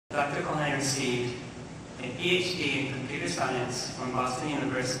received a PhD in computer science from Boston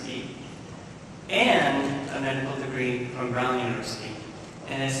University and a medical degree from Brown University.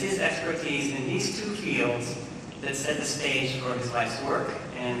 And it's his expertise in these two fields that set the stage for his life's work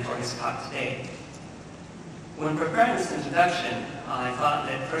and for his talk today. When preparing this introduction, I thought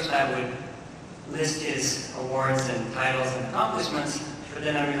that first I would list his awards and titles and accomplishments, but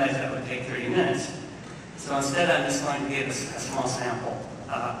then I realized that would take 30 minutes. So instead, I'm just going to give a small sample.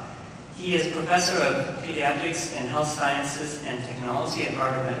 He is professor of pediatrics and health sciences and technology at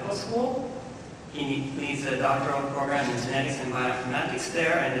Harvard Medical School. He leads a doctoral program in genetics and bioinformatics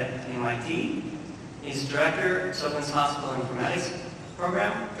there and at MIT. He's director of Children's Hospital Informatics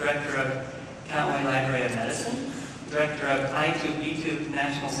Program, director of Countway Library of Medicine, director of I2B2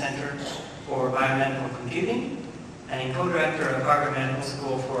 National Center for Biomedical Computing, and co-director of Harvard Medical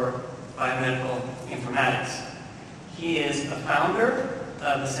School for Biomedical Informatics. He is the founder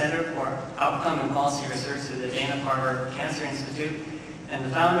of the Center for Outcome and Policy Research at the Dana-Farber Cancer Institute, and the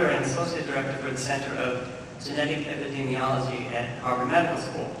founder and associate director for the Center of Genetic Epidemiology at Harvard Medical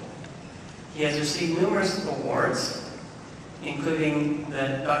School. He has received numerous awards, including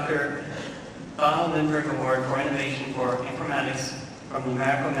the Dr. Donald Lindbergh Award for Innovation for Informatics from the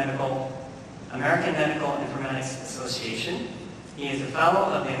American Medical Informatics Association. He is a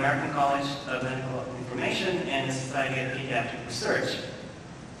fellow of the American College of Medical Information and the Society of Pediatric Research.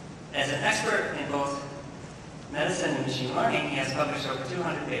 As an expert in both medicine and machine learning, he has published over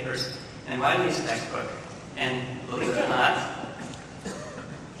 200 papers in a widely used textbook. And believe it or not,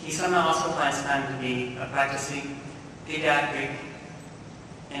 he somehow also finds time to be a practicing pediatric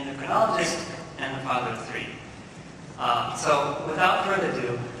endocrinologist and the father of three. So without further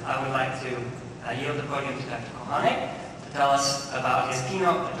ado, I would like to yield the podium to Dr. Kohane to tell us about his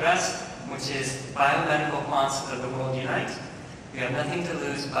keynote address, which is Biomedical Quants of the World Unite. We have nothing to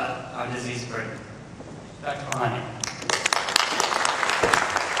lose but our disease burden. Dr. Kohane.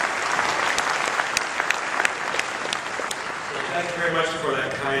 Thank you very much for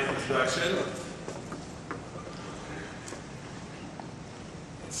that kind introduction.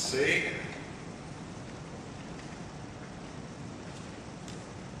 Let's see.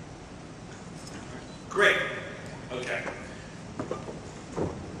 Great. Okay.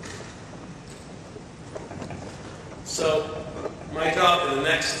 So, my job in the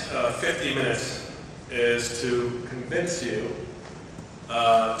next 50 minutes is to convince you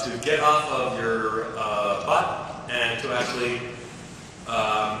to get off of your butt and to actually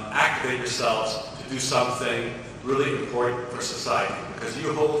activate yourselves to do something really important for society. Because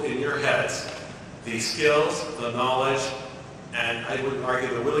you hold in your heads the skills, the knowledge, and I would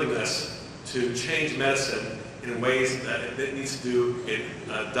argue the willingness to change medicine in ways that it needs to do in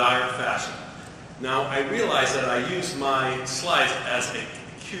a dire fashion. Now, I realize that I use my slides as a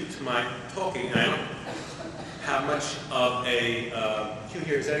cue to my talking. I don't have much of a cue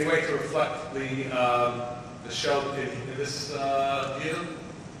here. Is there any way to reflect the show in this view?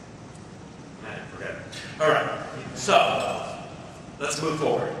 Nah, forget it. All right. So let's move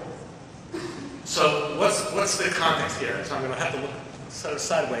forward. So what's the context here? So I'm going to have to look sort of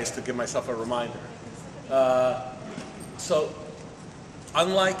sideways to give myself a reminder. So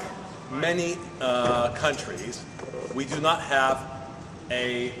unlike many countries, we do not have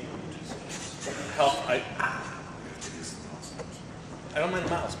a health. I don't mind the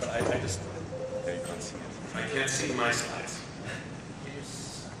mouse, but I just I can't see my slides.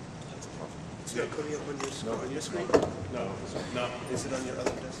 Yeah, could be up on your screen? No. Is it on your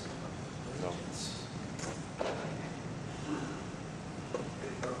other desk? No.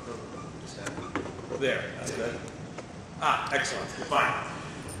 There, that's good. Excellent, fine.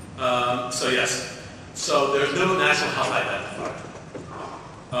 So yes, so there's no national health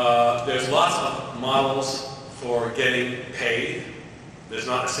identifier. There's lots of models for getting paid. There's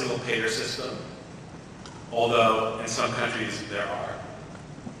not a single payer system, although in some countries there are.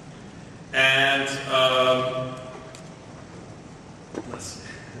 And let's see.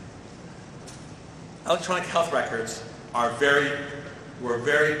 Electronic health records were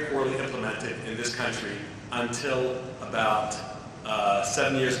very poorly implemented in this country until about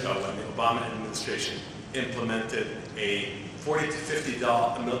 7 years ago, when the Obama administration implemented a $40 to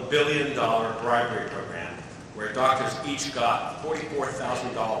 $50 billion bribery program where doctors each got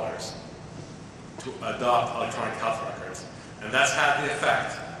 $44,000 to adopt electronic health records. And that's had the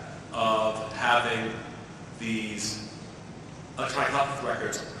effect of having these electronic health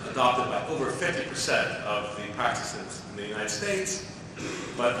records adopted by over 50% of the practices in the United States,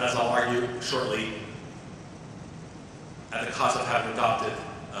 but as I'll argue shortly, at the cost of having adopted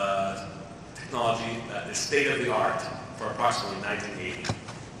technology that is state-of-the-art for approximately 1980.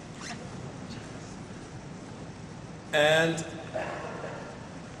 And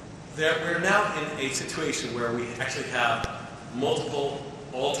we're now in a situation where we actually have multiple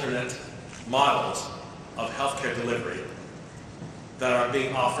alternate models of healthcare delivery that are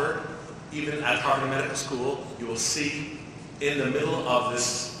being offered. Even at Harvard Medical School, you will see in the middle of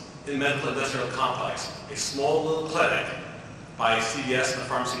this medical industrial complex a small little clinic by CVS, the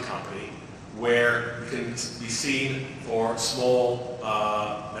pharmacy company, where you can be seen for small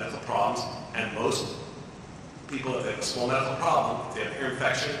medical problems. And most people, if they have a small medical problem, if they have ear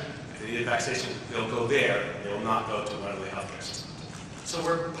infection, if they need a vaccination, they'll go there. They will not go to one of the healthcare systems. So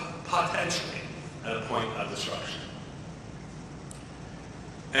we're potentially at a point of disruption.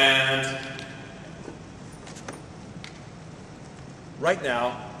 And right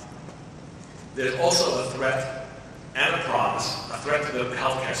now, there's also a threat and a promise, a threat to the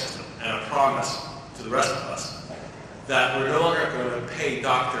healthcare system and a promise to the rest of us, that we're no longer going to pay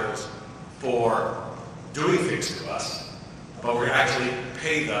doctors for doing things to us, but we're actually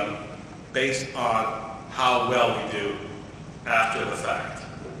pay them based on how well we do after the fact.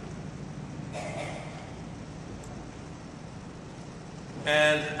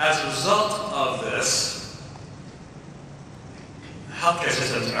 And as a result of this, healthcare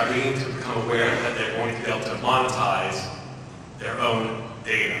systems are beginning to become aware that they're going to be able to monetize their own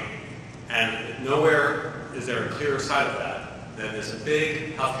data. And nowhere is there a clearer side of that than there's a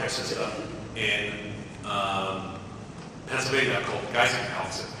big healthcare system in Pennsylvania called the Geisinger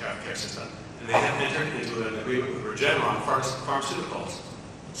healthcare system. And they have entered into an agreement with Regeneron Pharmaceuticals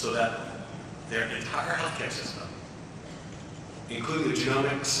so that their entire healthcare system, including the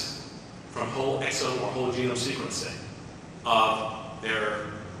genomics from whole exome or whole genome sequencing of their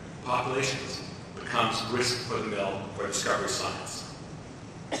populations, becomes risk for the mill for discovery science.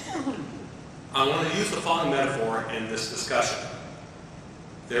 I want to use the following metaphor in this discussion.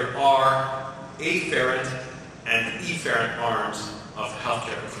 There are afferent and efferent arms of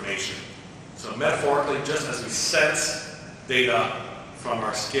healthcare information. So metaphorically, just as we sense data from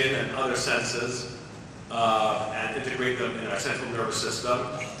our skin and other senses and integrate them in our central nervous system,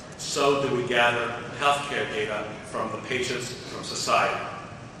 so do we gather healthcare data from the patients, from society.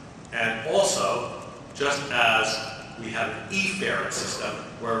 And also, just as we have an efferent system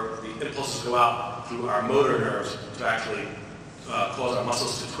where the impulses go out through our motor nerves to actually cause our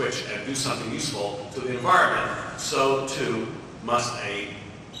muscles to twitch and do something useful to the environment, so too must a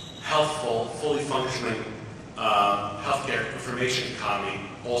healthful, fully functioning healthcare information economy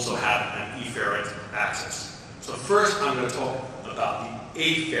also have an efferent axis. So first I'm going to talk about the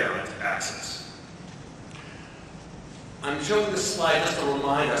afferent axis. I'm showing this slide just to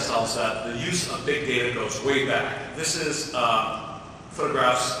remind ourselves that the use of big data goes way back. This is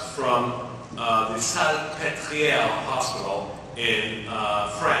photographs from the Salpêtrière Hospital in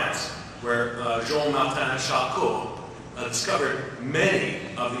France, where Jean-Martin Charcot discovered many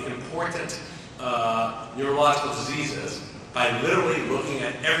of the important neurological diseases by literally looking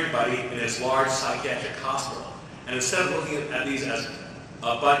at everybody in his large psychiatric hospital. And instead of looking at these as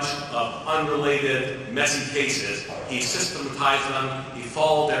a bunch of unrelated, messy cases, he systematized them, he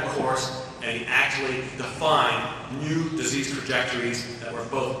followed their course, and he actually defined new disease trajectories that were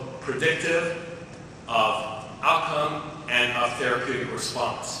both predictive of outcome and of therapeutic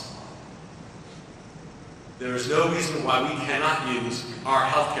response. There is no reason why we cannot use our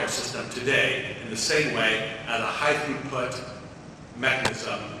healthcare system today in the same way as a high-throughput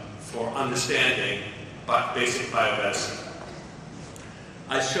mechanism for understanding basic biomedicine.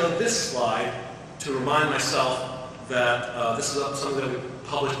 I showed this slide to remind myself that this is something that we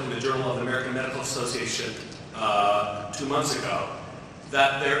published in the Journal of the American Medical Association 2 months ago,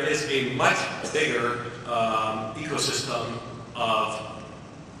 that there is a much bigger ecosystem of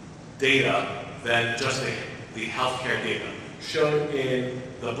data than just the healthcare data. Shown in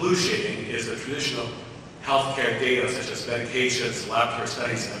the blue shading is the traditional healthcare data, such as medications, laboratory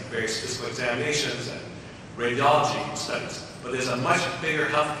studies, and various physical examinations, and radiology studies. But there's a much bigger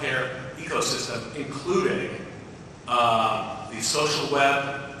healthcare ecosystem, including the social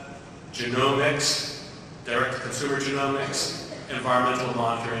web, genomics, direct-to-consumer genomics, environmental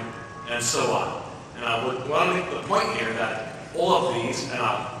monitoring, and so on. And I would want to make the point here that all of these, and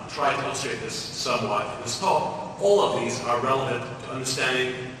I'll try to illustrate this somewhat in this talk, all of these are relevant to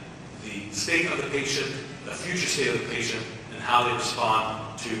understanding the state of the patient, the future state of the patient, and how they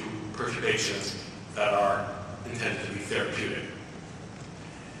respond to perturbations that are intended to be therapeutic.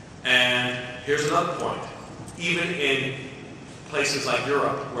 And here's another point. Even in places like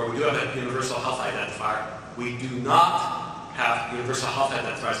Europe, where we do have a universal health identifier, we do not have universal health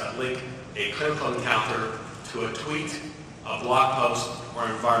identifiers that link a clinical encounter to a tweet, a blog post, or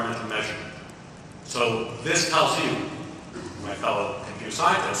environmental measurement. So this tells you, my fellow computer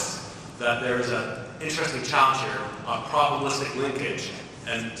scientists, that there is an interesting challenge here of probabilistic linkage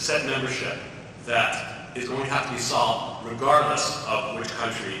and set membership that is going to have to be solved regardless of which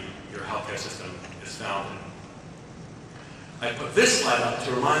country your healthcare system is found in. I put this slide up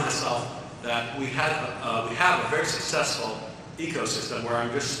to remind myself that we have a very successful ecosystem where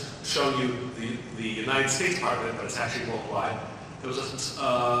I'm just showing you the United States part of it, but it's actually worldwide. There was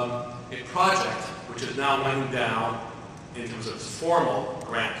a project which is now winding down in terms of formal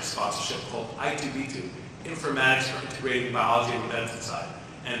grant sponsorship called I2B2, Informatics for Integrating Biology and the Medicine Side.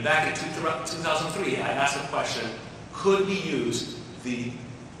 And back in 2003, I asked the question, could we use the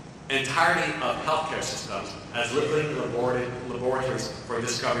entirety of healthcare systems as living laboratories for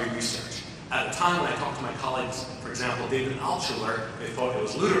discovery research? At the time when I talked to my colleagues, for example, David Altshuler, they thought it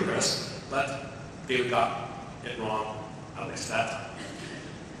was ludicrous, but David got it wrong, at least that time.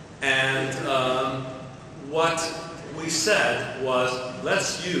 And what we said was,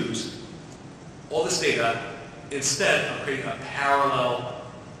 let's use all this data instead of creating a parallel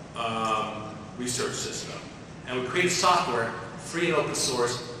research system. And we created software, free and open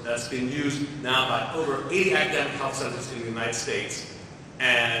source, that's been used now by over 80 academic health centers in the United States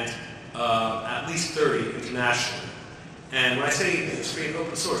and at least 30 internationally. And when I say it's free and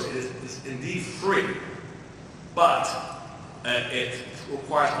open source, it is indeed free, but it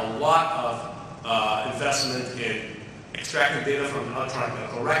requires a lot of investment in extracting data from the electronic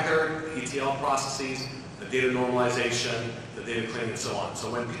medical record, the ETL processes, the data normalization, the data cleaning, and so on.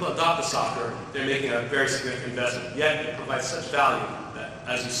 So when people adopt the software, they're making a very significant investment, yet it provides such value that,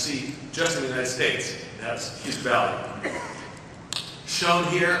 as you see, just in the United States, it has huge value. Shown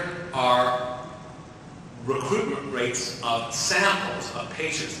here are recruitment rates of samples of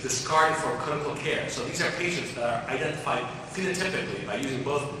patients discarded for clinical care. So these are patients that are identified phenotypically by using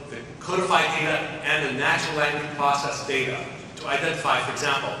both the codified data and the natural language process data to identify, for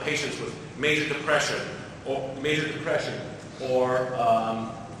example, patients with major depression or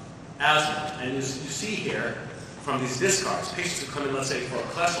asthma. And as you see here, from these discards, patients who come in, let's say, for a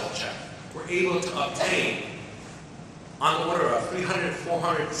cholesterol check, we're able to obtain on the order of 300,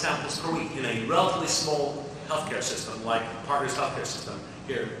 400 samples per week in a relatively small healthcare system like Partners Healthcare System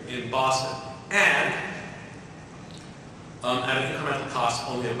here in Boston. And at an incremental cost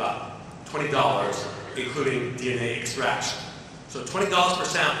only about $20, including DNA extraction. So $20 per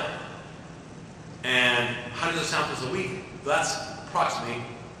sample and hundreds of samples a week, that's approximately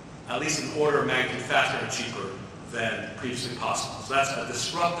at least an order of magnitude faster and cheaper than previously possible. So that's a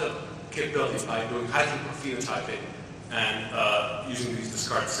disruptive capability by doing high-throughput phenotyping and using these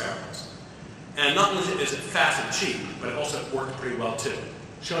discarded samples. And not only is it fast and cheap, but it also works pretty well too.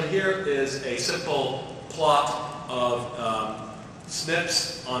 Shown here is a simple plot of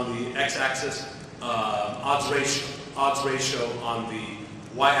SNPs on the x-axis, odds ratio on the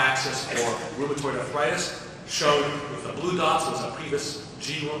y-axis for rheumatoid arthritis. Shown with the blue dots was a previous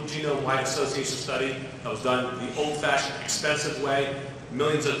genome-wide association study that was done the old-fashioned, expensive way,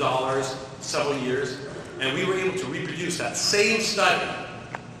 millions of dollars, several years. And we were able to reproduce that same study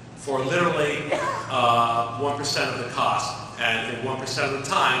for literally 1% of the cost and in 1% of the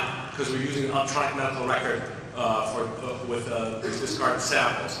time because we're using an electronic medical record with these discarded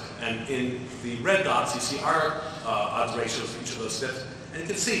samples. And in the red dots, you see our odds ratios for each of those SNPs. And you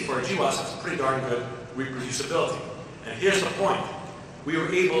can see for a GWAS, it's pretty darn good reproducibility. And here's the point. We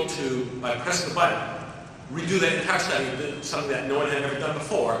were able to, by pressing the button, redo that entire study, something that no one had ever done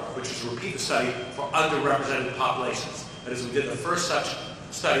before, which was to repeat the study for underrepresented populations. That is, we did the first such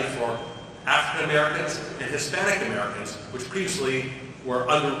study for African Americans and Hispanic Americans, which previously were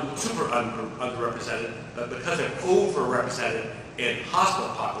super underrepresented, but because they're overrepresented in hospital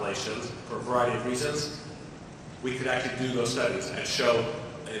populations for a variety of reasons, we could actually do those studies and show,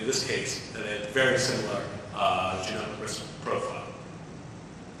 in this case, that they had very similar genomic risk profile.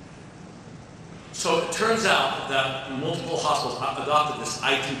 So it turns out that multiple hospitals adopted this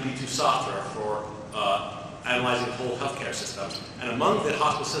I2B2 software for analyzing whole healthcare systems. And among the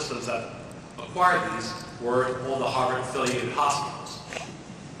hospital systems that acquired these were all the Harvard-affiliated hospitals.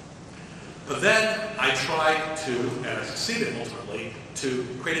 But then I tried to, and I succeeded ultimately, to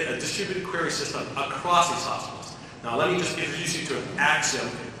create a distributed query system across these hospitals. Now let me just introduce you to an axiom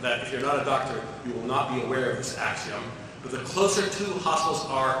that if you're not a doctor, you will not be aware of this axiom. But the closer two hospitals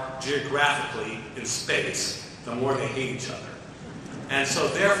are geographically in space, the more they hate each other. And so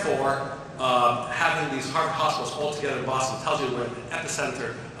therefore, having these Harvard hospitals all together in Boston tells you we're at the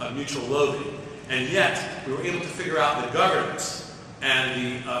epicenter of mutual loathing. And yet, we were able to figure out the governance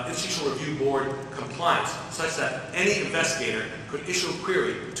and the Institutional Review Board compliance such that any investigator could issue a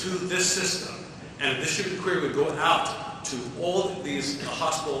query to this system And a distributed query would go out to all these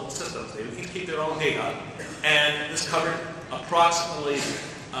hospital systems. They would each keep their own data, and this covered approximately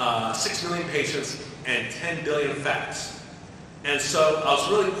 6 million patients and 10 billion facts. And so I was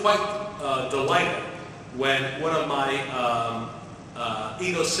really quite delighted when one of my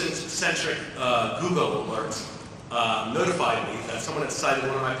egocentric Google alerts notified me that someone had cited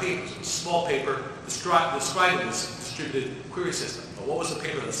one of my papers. It was a small paper describing this distributed query system. But what was the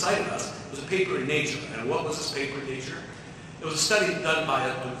paper that cited us? It was a paper in Nature. And what was this paper in Nature? It was a study done by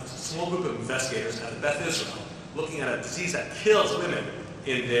a small group of investigators at Beth Israel, looking at a disease that kills women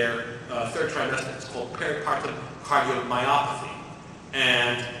in their third trimester. It's called peripartum cardiomyopathy.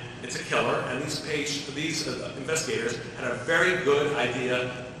 And it's a killer, and these investigators had a very good idea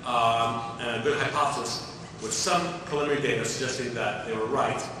and a good hypothesis with some preliminary data suggesting that they were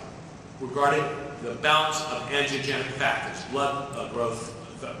right regarding the balance of angiogenic factors,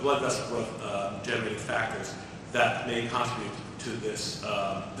 blood vessel growth generating factors that may contribute to this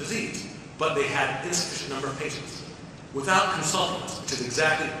disease. But they had insufficient number of patients. Without consulting us, which is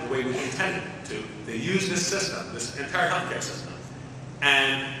exactly the way we intended to, they used this system, this entire healthcare system,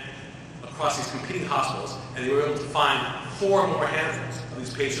 and across these competing hospitals, and they were able to find 4 more handfuls of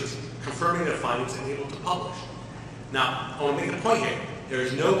these patients, confirming their findings and able to publish. Now, I want to make a point here. There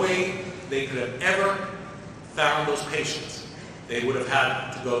is no way they could have ever found those patients. They would have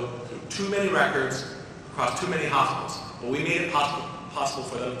had to go through too many records across too many hospitals. But we made it possible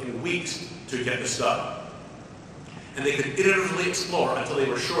for them in weeks to get this done. And they could iteratively explore until they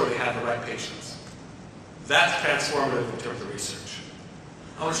were sure they had the right patients. That's transformative in terms of research.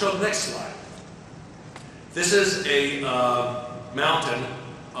 I want to show the next slide. This is a mountain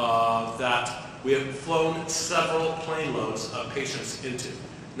that we have flown several plane loads of patients into.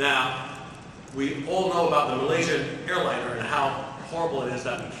 Now, we all know about the Malaysian airliner and how horrible it is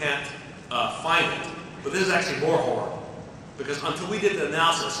that we can't find it. But this is actually more horrible, because until we did the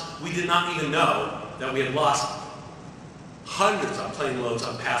analysis, we did not even know that we had lost hundreds of plane loads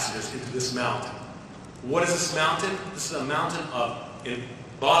of passengers into this mountain. What is this mountain? This is a mountain in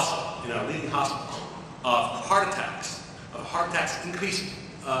Boston, in our leading hospital, of heart attacks. Increased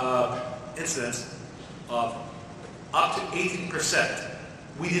incidence of up to 18%.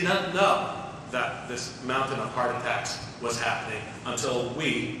 We did not know that this mountain of heart attacks was happening until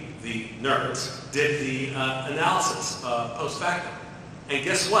we, the nerds, did the analysis post factum. And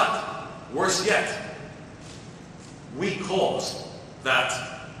guess what? Worse yet, we caused that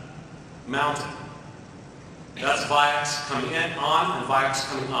mountain. That's Vioxx coming on and Vioxx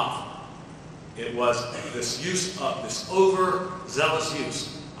coming off. It was this overzealous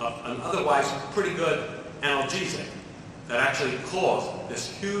use of an otherwise pretty good analgesic that actually caused this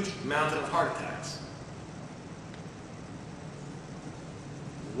huge mountain of heart attacks.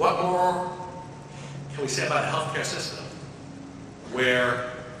 What more can we say about a healthcare system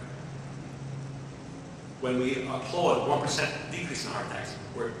where when we applaud 1% decrease in heart attacks,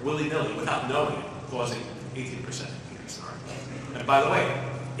 we're willy-nilly, without knowing it, causing 18% increase in heart attacks? And by the way,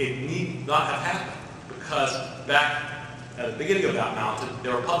 it need not have happened, because back at the beginning of that mountain,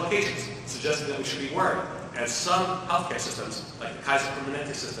 there were publications suggesting that we should be worried. And some healthcare systems, like the Kaiser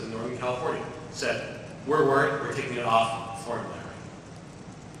Permanente system in Northern California, said, we're worried, we're taking it off formulary.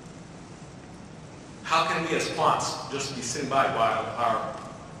 How can we as quants just be sitting by while our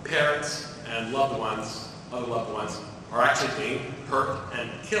parents and loved ones, other loved ones, are actually being hurt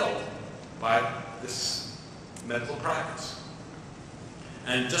and killed by this medical practice?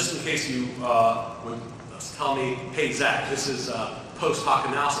 And just in case you would tell me, hey Zach, this is post hoc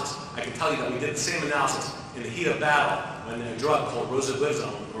analysis, I can tell you that we did the same analysis in the heat of battle when a drug called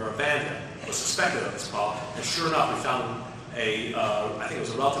rosiglitazone or Avandia was suspected of this problem. And sure enough, we found I think it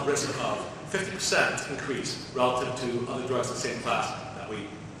was a relative risk of 50% increase relative to other drugs in the same class that we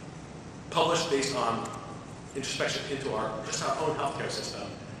published based on introspection into just our own healthcare system.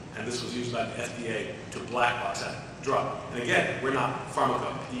 And this was used by the FDA to black box that drug. And again, we're not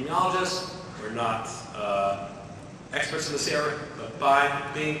pharmacoepidemiologists, we're not experts in this area, but by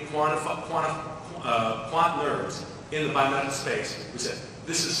being quant nerds in the biomedical space, we said,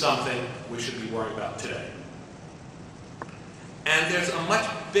 this is something we should be worrying about today. And there's a much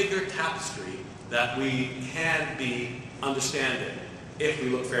bigger tapestry that we can be understanding if we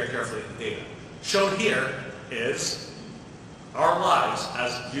look very carefully at the data. Shown here is our lives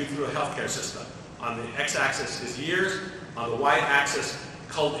as viewed through a healthcare system. On the x-axis is years, on the y-axis,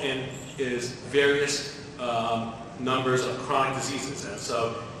 colored in is various numbers of chronic diseases. And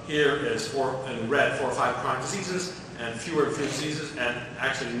so here is in red, 4 or 5 chronic diseases, and fewer diseases, and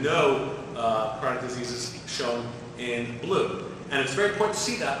actually no chronic diseases shown in blue. And it's very important to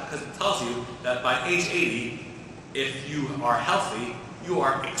see that because it tells you that by age 80, if you are healthy, you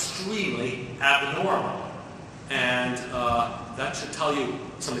are extremely abnormal. And that should tell you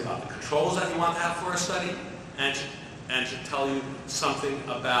something about the controls that you want to have for a study, and should tell you something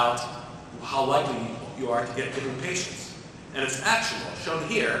about how likely you are to get given patients. And it's actionable. Shown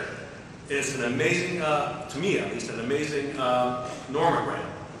here is an amazing, to me at least, an amazing normogram.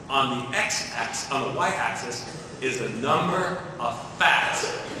 On the x-axis, on the y-axis, is the number of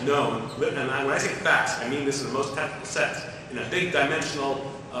facts known. And when I say facts, I mean this in the most technical sense. In a big dimensional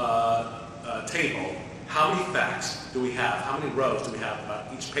table, how many facts do we have? How many rows do we have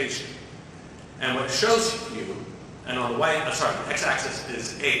about each patient? And what it shows you, and on the the x-axis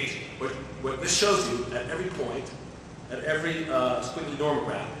is age. What this shows you at every point, at every squiggly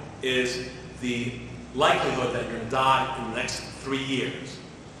normogram, is the likelihood that you're going to die in the next 3 years.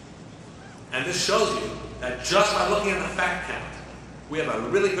 And this shows you that just by looking at the fact count, we have a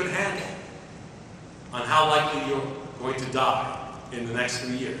really good handle on how likely you're going to die in the next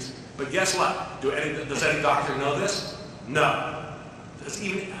 3 years. But guess what? Does any doctor know this? No. Does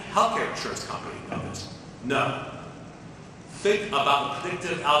even a healthcare insurance company know this? No. Think about the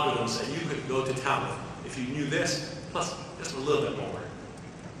predictive algorithms that you could go to town with if you knew this, plus just a little bit more.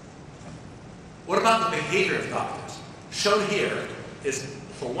 What about the behavior of doctors? Shown here is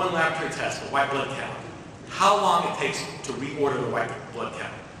for one laboratory test, the white blood count, how long it takes to reorder the white blood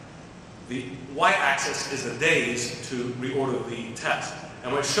count. The y-axis is the days to reorder the test.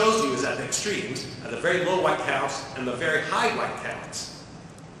 And what it shows you is at the extremes, at the very low white counts and the very high white counts,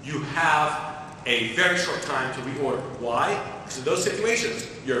 you have a very short time to reorder. Why? Because in those situations,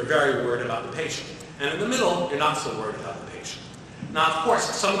 you're very worried about the patient. And in the middle, you're not so worried about the patient. Now, of course,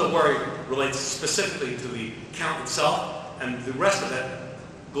 some of the worry relates specifically to the count itself, and the rest of it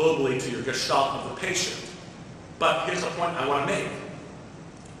globally to your gestalt of the patient. But here's the point I want to make.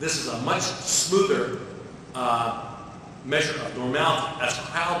 This is a much smoother measure of normality as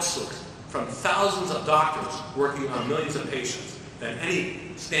crowdsourced from thousands of doctors working on millions of patients than any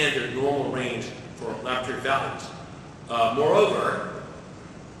standard normal range for laboratory values. Moreover,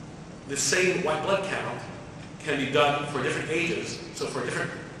 the same white blood count can be done for different ages. So for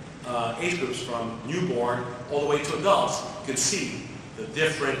different age groups from newborn all the way to adults, you can see the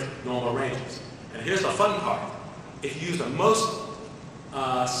different normal ranges. And here's the fun part. If you use the most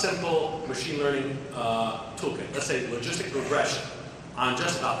simple machine learning toolkit, let's say logistic regression, on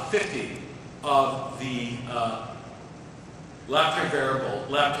just about 50 of the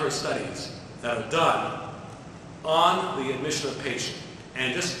laboratory studies that are done on the admission of the patient,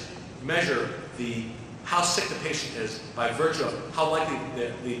 and just measure how sick the patient is by virtue of how likely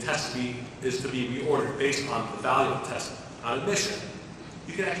the test is to be reordered based on the value of the test on admission,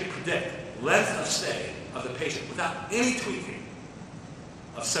 you can actually predict length of stay of the patient without any tweaking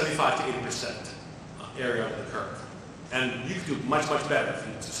of 75 to 80% area under the curve. And you can do much, much better if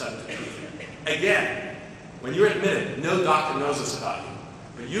you decide to tweak it. Again, when you're admitted, no doctor knows this about you.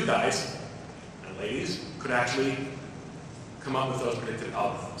 But you guys and ladies could actually come up with those predictive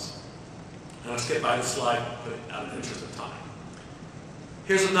algorithms. And I'll skip by this slide, but out of interest of time.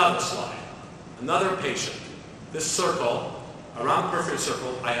 Here's another slide. Another patient. This circle, around the peripheral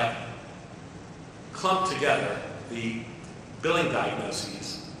circle, I have clumped together the billing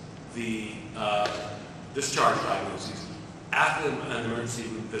diagnoses, the discharge diagnoses, after an emergency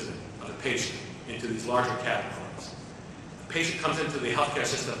room visit of the patient into these larger categories. The patient comes into the healthcare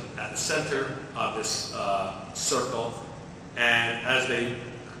system at the center of this circle, and as they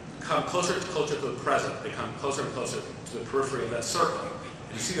come closer and closer to the present, they come closer and closer to the periphery of that circle.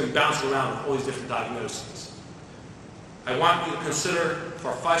 And you see them bouncing around with all these different diagnoses. I want you to consider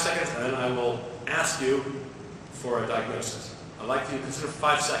for 5 seconds, and then I will ask you for a diagnosis. I'd like you to consider for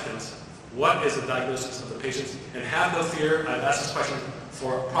 5 seconds what is the diagnosis of the patients, and have no fear. I've asked this question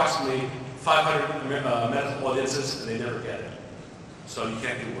for approximately 500 medical audiences, and they never get it. So you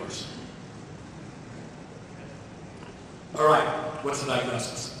can't do worse. All right, what's the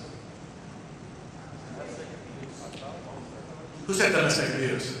diagnosis? Who said domestic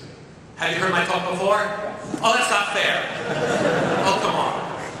abuse? Have you heard my talk before? Oh, that's not fair. Oh, come on.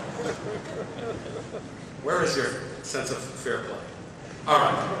 Where is your sense of fair play? All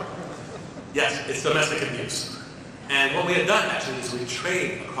right. Yes, it's domestic abuse. And what we have done, actually, is we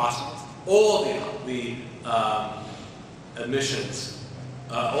trade across all the admissions,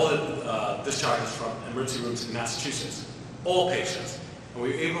 all the discharges from emergency rooms in Massachusetts, all patients. And we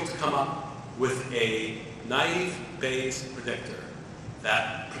were able to come up with a naive Bayes predictor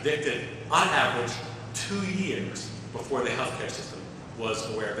that predicted, on average, 2 years before the healthcare system was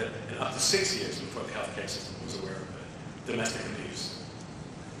aware of it, and up to 6 years before the healthcare system was aware of it. domestic abuse.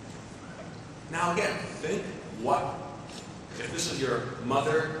 Now again, think what, if this is your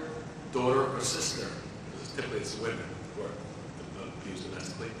mother, daughter, or sister, because typically it's women who are abused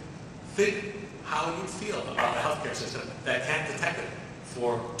domestically, think how you feel about the healthcare system that can't detect it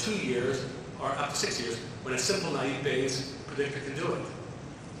for 2 years or up to 6 years when a simple naive Bayes predictor can do it.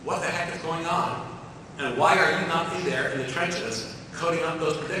 What the heck is going on? And why are you not in there in the trenches coding up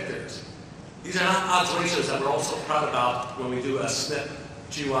those predictors? These are not odds ratios that we're all so proud about when we do a SNP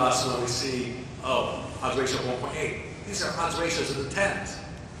GWAS, when we see, oh, odds ratio of 1.8. These are odds ratios of the tens.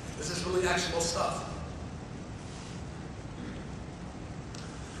 This is really actionable stuff.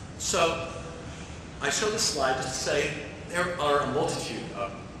 So I show this slide just to say there are a multitude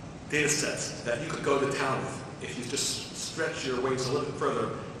of data sets that you could go to town with if you just stretch your wings a little bit further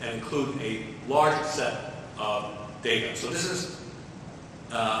and include a large set of data. So this is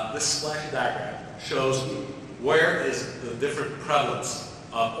this splash diagram shows where is the different prevalence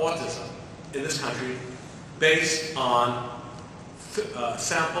of autism in this country based on a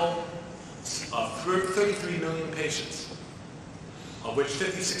sample of 33 million patients, of which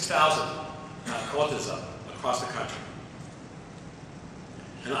 56,000 have autism across the country.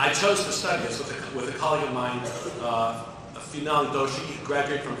 And I chose to study this with a colleague of mine, Finali Doshi. He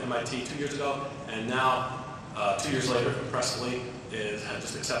graduated from MIT 2 years ago, and now, 2 years later, impressively, has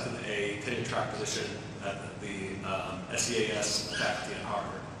just accepted a tenure track position at the SEAS faculty at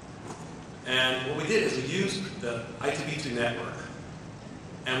Harvard. And what we did is we used the I2B2 network,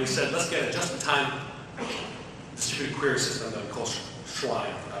 and we said, let's get a just-in-time distributed query system that we call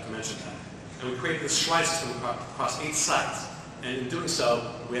Shrine. I forgot to mention that. And we created this Shrine system across 8 sites. And in doing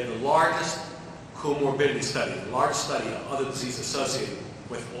so, we had the largest comorbidity study, the largest study of other diseases associated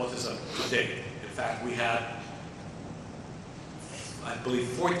with autism to date. In fact, we had, I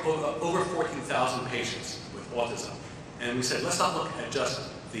believe, over 14,000 patients with autism. And we said, let's not look at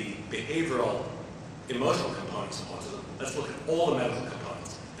just the behavioral, emotional components of autism. Let's look at all the medical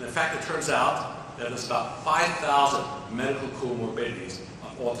components. And in fact, it turns out that there's about 5,000 medical comorbidities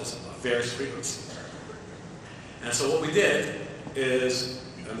of autism of various frequencies. And so what we did is,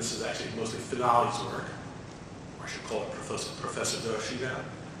 and this is actually mostly Finali's work, or I should call it Professor Doshi now.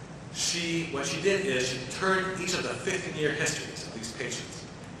 What she did is she turned each of the 15-year histories of these patients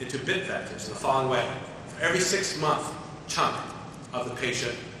into bit vectors in the following way. For every 6-month chunk of the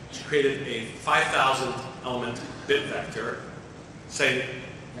patient, she created a 5,000 element bit vector, say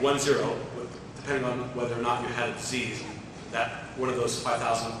 1, 0, depending on whether or not you had a disease, that one of those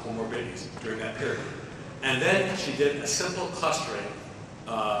 5,000 comorbidities during that period. And then she did a simple clustering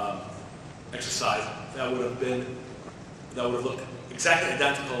exercise that would have looked exactly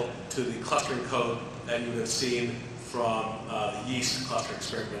identical to the clustering code that you would have seen from the yeast cluster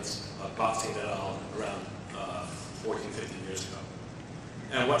experiments of Botstein et al. Around 14, 15 years ago.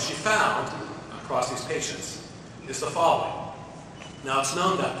 And what she found across these patients is the following. Now, it's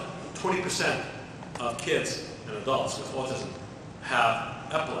known that 20% of kids and adults with autism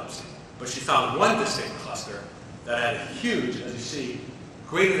have epilepsy. But she found one distinct cluster that had a huge, as you see,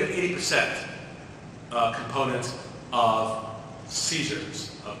 greater than 80% component of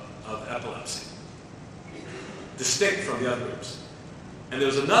seizures of epilepsy, distinct from the other groups. And there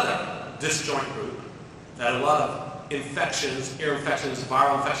was another disjoint group that had a lot of infections, ear infections,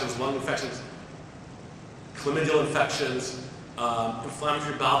 viral infections, lung infections, chlamydial infections,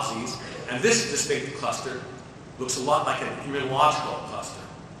 inflammatory bowel disease. And this distinct cluster looks a lot like an immunological cluster.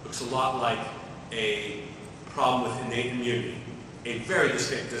 Looks a lot like a problem with innate immunity, a very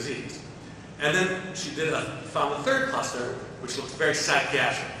distinct disease. And then she found a third cluster, which looked very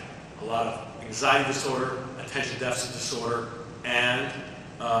psychiatric. A lot of anxiety disorder, attention deficit disorder, and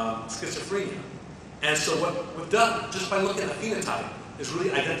schizophrenia. And so what we've done, just by looking at the phenotype, is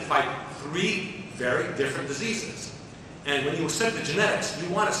really identified 3 very different diseases. And when you study the genetics, you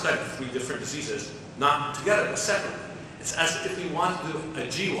want to study 3 different diseases, not together, but separately. It's as if we want to do a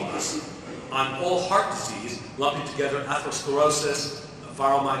GWAS on all heart disease, lumping together atherosclerosis,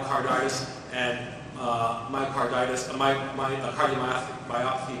 viral myocarditis, and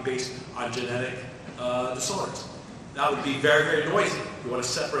cardiomyopathy based on genetic disorders. That would be very, very noisy. We want to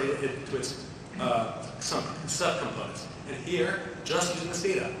separate it into its some subcomponents. And here, just using this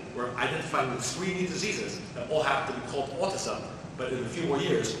data, we're identifying the 3 new diseases that all happen to be called autism, but in a few more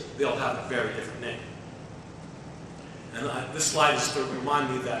years, they'll have a very different name. And this slide is to remind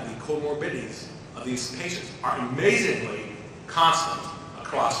me that the comorbidities of these patients are amazingly constant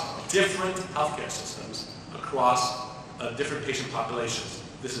across different healthcare systems, across different patient populations.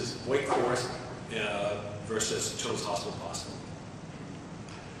 This is Wake Forest versus Children's Hospital Boston.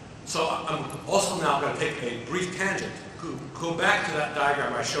 So I'm also now going to take a brief tangent go back to that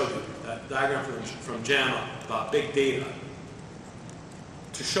diagram I showed you, that diagram from JAMA about big data,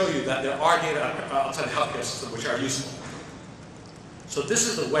 to show you that there are data outside the healthcare system which are useful. So this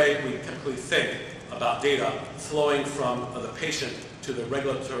is the way we typically think about data flowing from the patient to the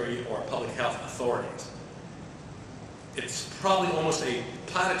regulatory or public health authorities. It's probably almost a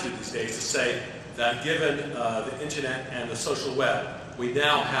platitude these days to say that given the internet and the social web, we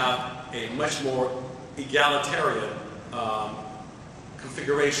now have a much more egalitarian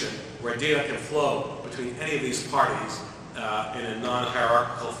configuration where data can flow between any of these parties in a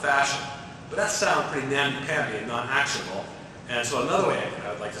non-hierarchical fashion. But that sounds pretty namby-pamby and non-actionable. And so another way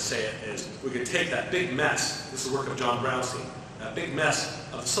I would like to say it is we could take that big mess, this is the work of John Brownstein, that big mess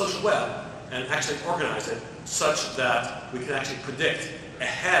of the social web and actually organize it such that we can actually predict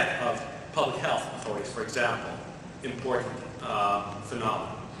ahead of public health authorities, for example, important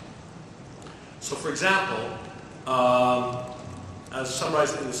phenomena. So for example, as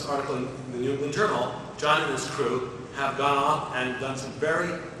summarized in this article in the New England Journal, John and his crew have gone on and done some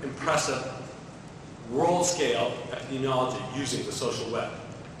very impressive world-scale epidemiology using the social web.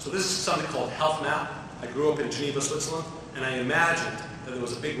 So this is something called Health Map. I grew up in Geneva, Switzerland, and I imagined that there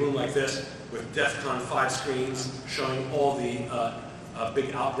was a big room like this with DEFCON 5 screens showing all the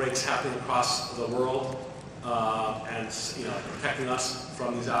big outbreaks happening across the world and protecting us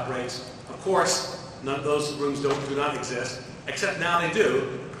from these outbreaks. Of course, none of those rooms do not exist, except now they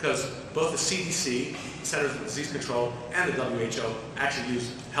do, because both the CDC, the Centers for Disease Control, and the WHO actually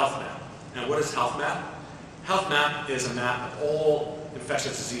use Health Map. And what is Health Map? Health Map is a map of all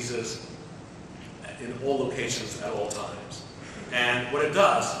infectious diseases in all locations at all times. And what it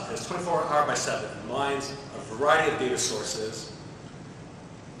does is 24 hours by 7, it mines a variety of data sources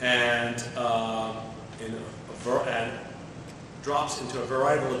and drops into a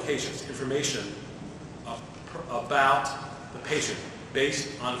variety of locations information about the patient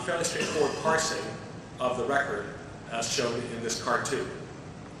based on fairly straightforward parsing of the record as shown in this cartoon.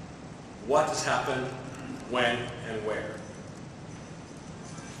 What has happened, when, and where.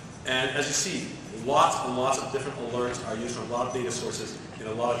 And as you see, lots and lots of different alerts are used from a lot of data sources in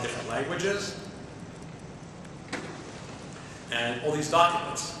a lot of different languages. And all these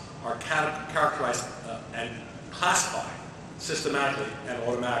documents are characterized and classified systematically and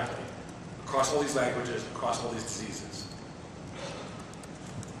automatically across all these languages, across all these diseases.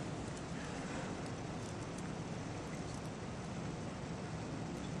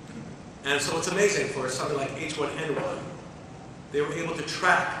 And so it's amazing for something like H1N1, they were able to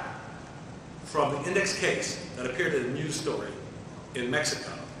track from the index case that appeared in a news story in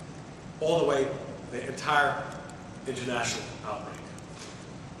Mexico all the way the entire international outbreak.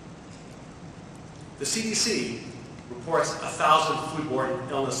 The CDC reports 1,000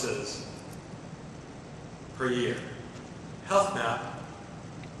 foodborne illnesses per year. Health Map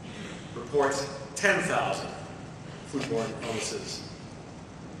reports 10,000 foodborne illnesses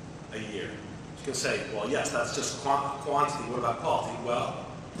a year. You can say, well, yes, that's just quantity. What about quality? Well,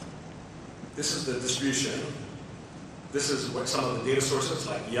 this is the distribution. This is what some of the data sources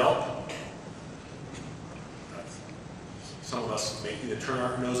like Yelp. Some of us may either turn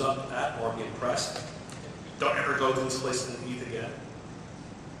our nose up at or be impressed. Don't ever go to this place and eat again.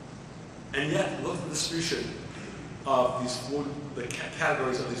 And yet, look at the distribution of these the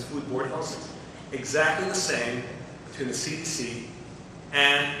categories of these foodborne illnesses. Exactly the same between the CDC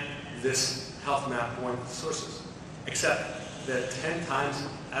and this Health Map borne sources, except that 10 times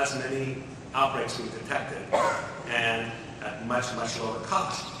as many outbreaks we've detected and at much, much lower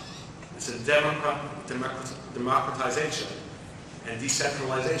cost. It's a democratization and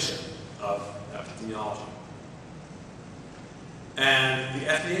decentralization of epidemiology. And the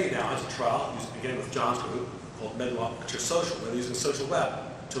FDA now has a trial, again with John's group, called MedWatch Social, where they're using social web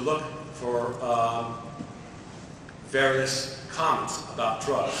to look for various comments about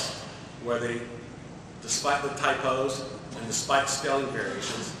drugs, where they, despite the typos and despite spelling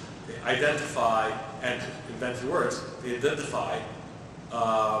variations, they identify, and invented words, they identify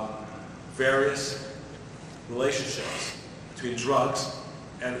various relationships between drugs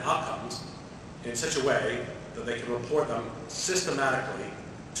and outcomes in such a way that they can report them systematically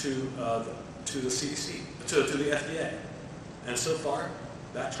to the CDC, to the FDA. And so far,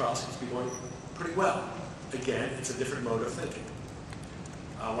 that trial seems to be going pretty well. Again, it's a different mode of thinking.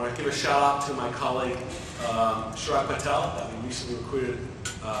 I want to give a shout out to my colleague, Chirag Patel, that we recently recruited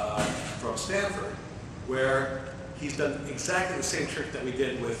from Stanford, where he's done exactly the same trick that we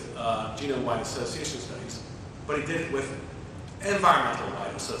did with genome-wide association studies, but he did it with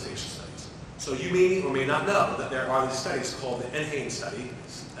environmental-wide association studies. So you may or may not know that there are these studies called the NHANES study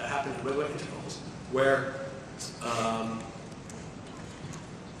that happen at regular intervals, where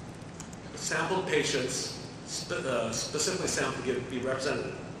sampled patients, specifically sampled to be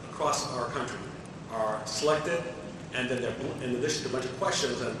represented across our country, are selected, and then they're, in addition to a bunch of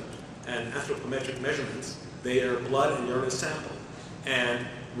questions and anthropometric measurements, their blood and urine is sampled and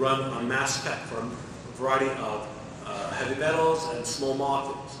run on mass spec for a variety of heavy metals and small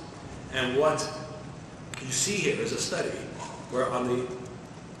molecules. And what you see here is a study where on the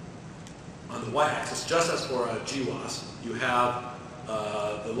y-axis, just as for a GWAS, you have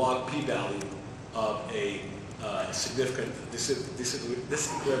the log p-value of a significant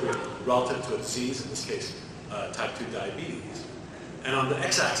disequilibrium relative to a disease, in this case type 2 diabetes. And on the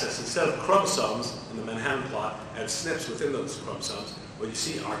x-axis, instead of chromosomes in the Manhattan plot and SNPs within those chromosomes, what you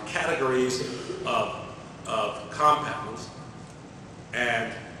see are categories of compounds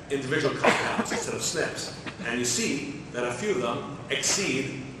and individual compounds instead of SNPs. And you see that a few of them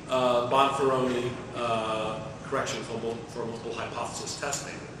exceed Bonferroni correction for multiple hypothesis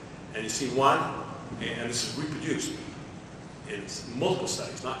testing. And you see one, and this is reproduced in multiple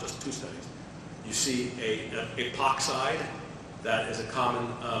studies, not just 2 studies. You see an epoxide that is a common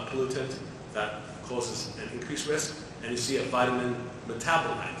pollutant that causes an increased risk, and you see a vitamin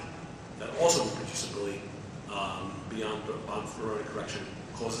metabolite that also reproducibly, beyond Bonferroni correction,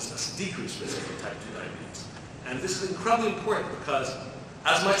 causes a decreased risk for type 2 diabetes. And this is incredibly important because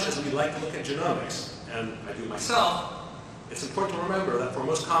as much as we like to look at genomics, and I do myself, it's important to remember that for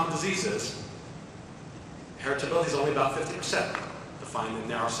most common diseases, heritability is only about 50%, defined in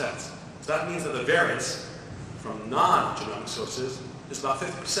narrow sense. So that means that the variance from non-genomic sources is about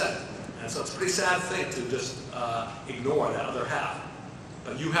 50%. And so it's a pretty sad thing to just ignore that other half.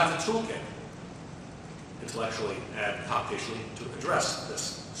 But you have the toolkit, intellectually and computationally, to address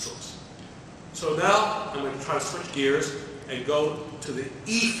this source. So now I'm going to try to switch gears and go to the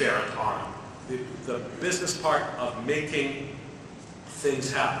efferent arm, the business part of making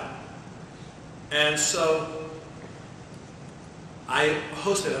things happen. And so I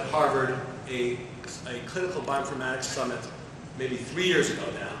hosted at Harvard a clinical bioinformatics summit maybe 3 years ago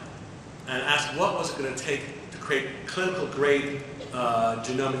now, and asked what was it going to take to create clinical grade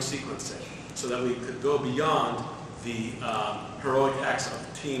genomic sequencing so that we could go beyond the heroic acts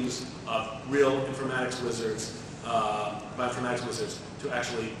of teams of real informatics wizards, bioinformatics wizards, to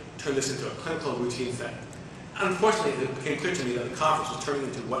actually turn this into a clinical routine thing. Unfortunately, it became clear to me that the conference was turning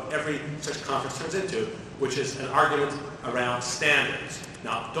into what every such conference turns into, which is an argument around standards.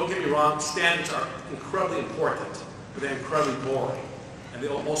 Now, don't get me wrong, standards are incredibly important, but they're incredibly boring. And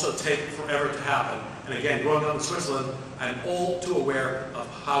they'll also take forever to happen. And again, growing up in Switzerland, I'm all too aware of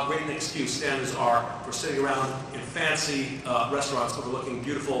how great an excuse standards are for sitting around in fancy restaurants overlooking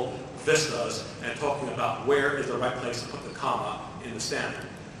beautiful vistas and talking about where is the right place to put the comma in the standard.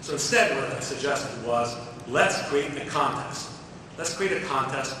 So instead, what I suggested was, let's create a contest. Let's create a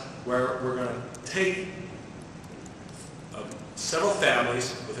contest where we're going to take several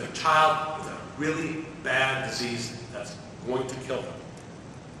families with a child with a really bad disease that's going to kill them.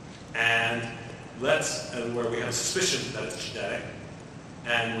 And where we have a suspicion that it's genetic,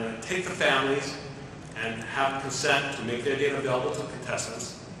 and we're going to take the families and have consent to make their data available to the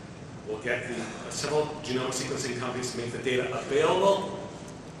contestants. We'll get several genomic sequencing companies to make the data available,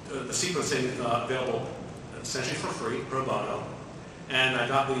 the sequencing available essentially for free, pro bono. And I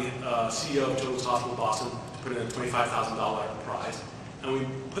got the CEO of Children's Hospital Boston to put in a $25,000 prize. And we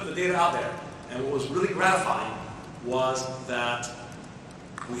put the data out there. And what was really gratifying was that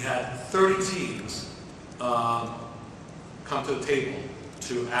we had 30 teams come to the table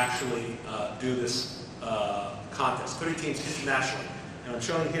to actually do this contest. 30 teams internationally. And I'm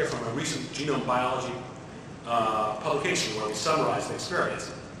showing here from a recent genome biology publication where we summarized the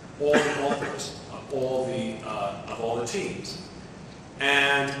experience, all the authors of all the teams.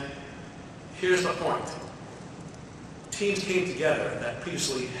 And here's the point. Teams came together that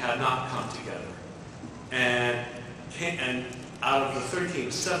previously had not come together. And out of the 30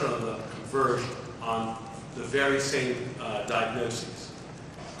 teams, 7 of them converged on the very same diagnoses.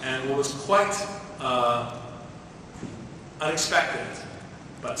 And what was quite unexpected,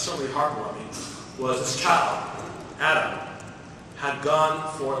 but certainly heartwarming, was this child, Adam, had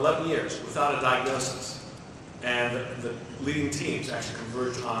gone for 11 years without a diagnosis. And the leading teams actually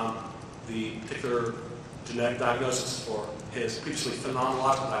converged on the particular genetic diagnosis for his previously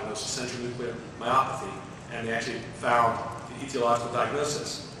phenomenological diagnosis, central nuclear myopathy, and they actually found the etiological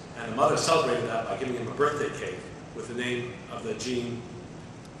diagnosis. And the mother celebrated that by giving him a birthday cake with the name of the gene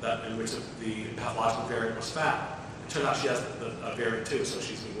in which the pathological variant was found. It turned out she has a variant too, so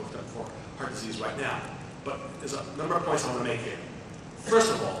she's being worked up for heart disease right now. But there's a number of points I want to make here.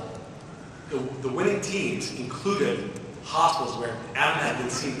 First of all, the winning teams included hospitals where Adam had been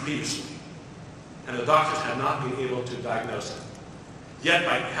seen previously, and the doctors had not been able to diagnose it. Yet,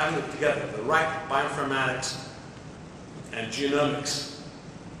 by having it together, the right bioinformatics and genomics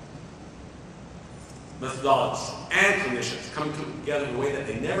methodologists and clinicians coming together in a way that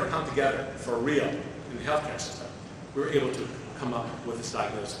they never come together for real in the healthcare system, we were able to come up with this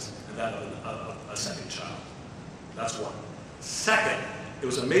diagnosis, and that of a second child. That's one. Second, it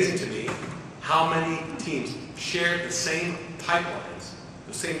was amazing to me how many teams shared the same pipelines,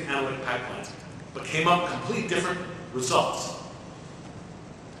 the same analytic pipelines, but came up with completely different results.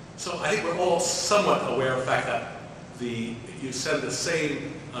 So I think we're all somewhat aware of the fact that you send the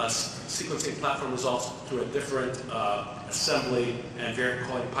same sequencing platform results to a different assembly and variant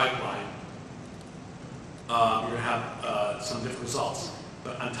calling pipeline, you're going to have some different results.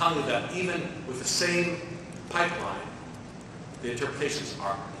 But I'm telling you that even with the same pipeline, the interpretations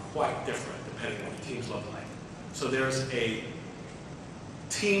are quite different depending on what the teams look like. So there's a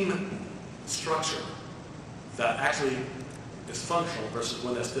team structure that actually is functional versus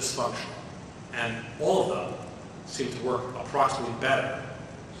one that's dysfunctional. And all of them seem to work approximately better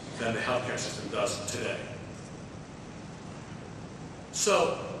than the healthcare system does today.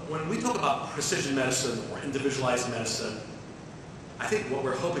 So when we talk about precision medicine or individualized medicine, I think what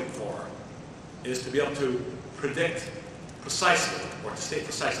we're hoping for is to be able to predict precisely, or to state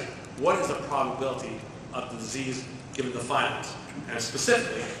precisely, what is the probability of the disease given the findings. And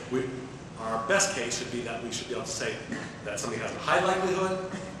specifically, our best case should be that we should be able to say that something has a high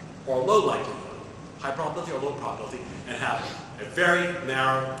likelihood or low likelihood, high probability or low probability, and have a very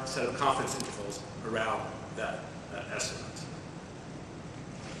narrow set of confidence intervals around that estimate.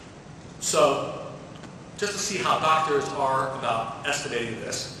 So, just to see how doctors are about estimating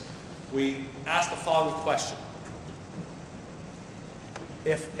this, we ask the following question.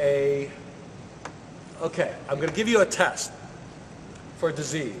 Okay, I'm going to give you a test for a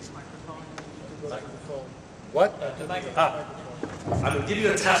disease. What? I'm going to give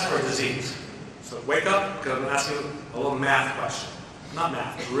you a test for a disease. So wake up, because I'm going to ask you a little math question. Not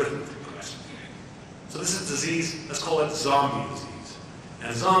math, arithmetic question. So this is a disease, let's call it zombie disease.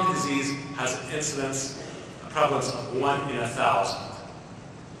 And zombie disease has an incidence, a prevalence of 1 in 1,000.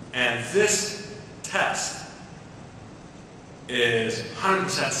 And this test is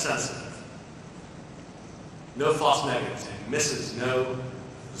 100% sensitive. No false negatives. It misses no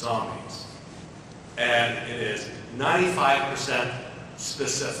zombies. And it is 95%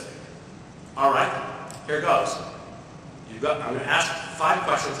 specific. All right, here goes. I'm going to ask 5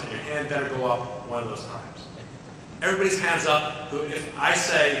 questions, and your hand better go up one of those times. Everybody's hands up who, if I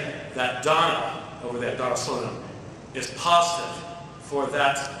say that Donna, over there, Donna Sloan, is positive for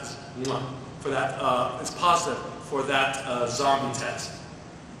that, zombie test.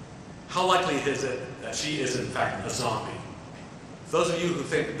 How likely is it that she is in fact a zombie? Those of you who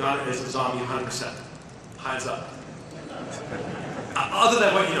think Donna is a zombie 100%, hands up. Other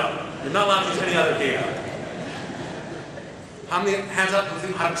than what you know, you're not allowed to use any other data. How many hands up who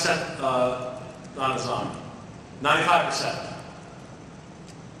think 100% Donna's a zombie? 95%.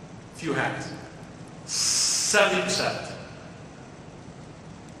 Few hands. 70%.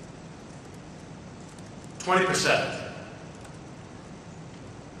 20%.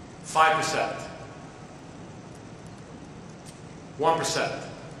 5%. 1%.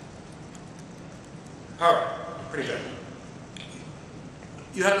 All right, pretty good.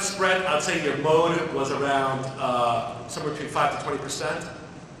 You had a spread, I'd say your mode was around somewhere between 5 to 20%.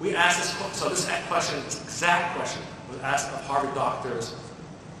 We asked this question, so this question, this exact question, was asked of Harvard doctors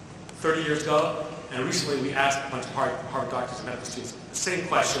 30 years ago, and recently we asked a bunch of Harvard doctors and medical students the same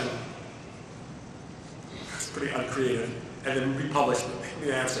question. It's pretty uncreative, and then republished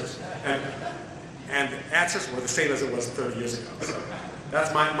the answers. And the answers were the same as it was 30 years ago. So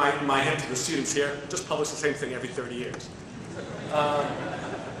that's my hint to the students here. Just publish the same thing every 30 years.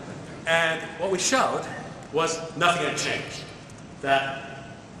 And what we showed was nothing had changed. That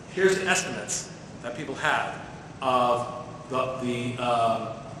here's the estimates that people had of the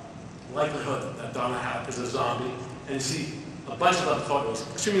likelihood that Donna is a zombie. And you see a bunch of them thought it was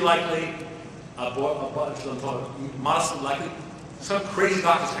extremely likely, a bunch of them thought it was modestly likely. Some crazy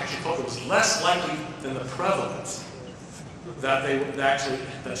doctors actually thought it was less likely than the prevalence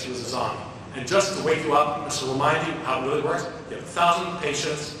that she was a zombie. And just to wake you up, just to remind you how it really works, you have 1,000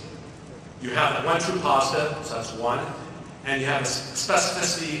 patients, you have that 1 true positive, so that's 1, and you have a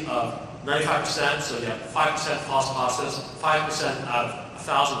specificity of 95%, so you have 5% false positives, 5% out of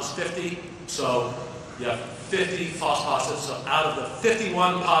 1,000 is 50, so you have 50 false positives, so out of the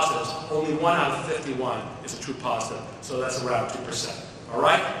 51 positives, only 1 out of 51 is a true positive, so that's around 2%. All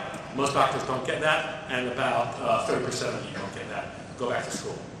right? Most doctors don't get that, and about 30% of you don't get that. Go back to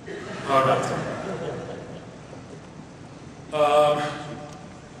school. All right.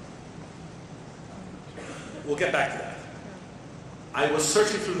 We'll get back to that. I was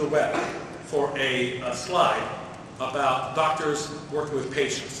searching through the web for a slide about doctors working with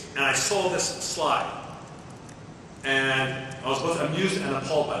patients, and I saw this slide. And I was both amused and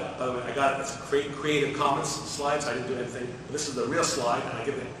appalled by it. By the way, I got it as a Creative Commons slide, so I didn't do anything. But this is the real slide, and I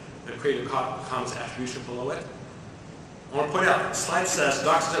give it a Creative Commons attribution below it. I want to point out, the slide says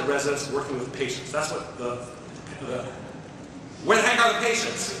doctors and residents working with patients. That's what where the heck are the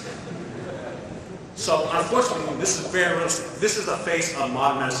patients? So unfortunately, this is very realistic. This is the face of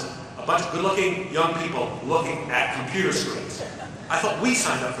modern medicine. A bunch of good-looking young people looking at computer screens. I thought we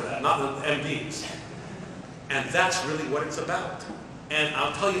signed up for that, not the MDs. And that's really what it's about. And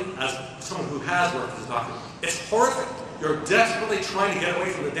I'll tell you, as someone who has worked as a doctor, it's horrific. You're desperately trying to get away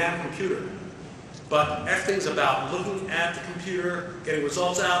from the damn computer. But everything's about looking at the computer, getting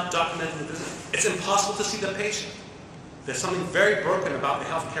results out, documenting the business. It's impossible to see the patient. There's something very broken about the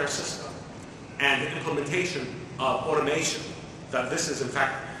healthcare system and the implementation of automation, that this is, in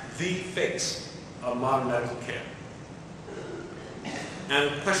fact, the face of modern medical care.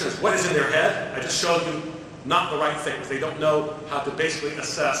 And the question is, what is in their head? I just showed you not the right things. They don't know how to basically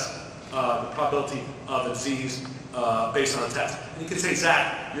assess the probability of a disease based on a test. And you can say,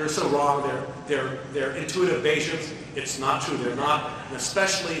 Zach, you're so wrong. They're intuitive Bayesians. It's not true. They're not. And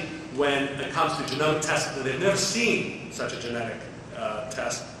especially when it comes to genomic testing, they've never seen such a genetic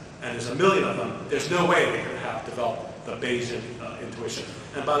test. And there's a million of them. There's no way they could have developed the Bayesian intuition.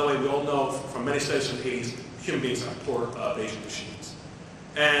 And by the way, we all know from many studies from the 80s, human beings are poor Bayesian machines.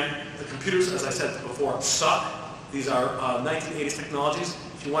 And the computers, as I said before, suck. These are 1980s technologies.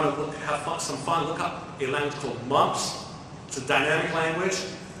 If you want to have some fun, look up a language called MUMPS. It's a dynamic language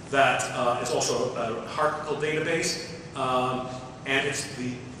that is also a hierarchical database. And it's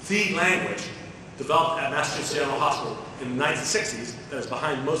the language developed at Massachusetts General Hospital in the 1960s that is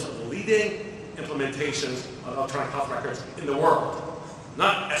behind most of the leading implementations of electronic health records in the world.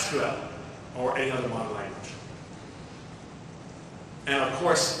 Not SQL or any other modern language. And of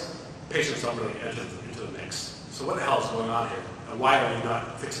course, patients don't really enter into the mix. So what the hell is going on here? And why are we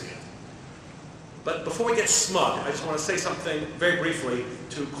not fixing it? But before we get smug, I just want to say something very briefly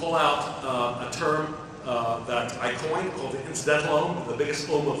to call out a term that I coined called the incidental ohm, the biggest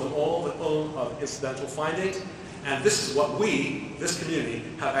ohm of them all, the ohm of incidental findings. And this is what we, this community,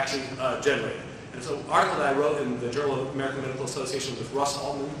 have actually generated. And so an article that I wrote in the Journal of American Medical Association with Russ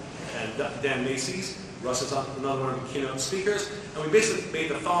Altman and Dan Macy's. Russ is another one of the keynote speakers. And we basically made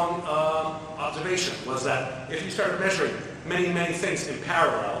the following observation, was that if you started measuring many, many things in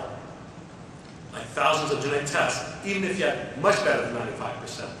parallel, like thousands of genetic tests, even if you had much better than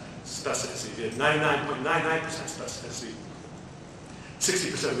 95% specificity, if you had 99.99% specificity,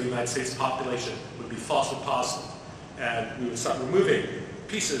 60% of the United States population would be falsely positive. And we would start removing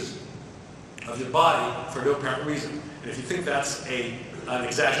pieces of your body for no apparent reason. And if you think that's an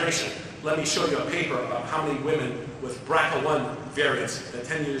exaggeration, let me show you a paper about how many women with BRCA1 variants that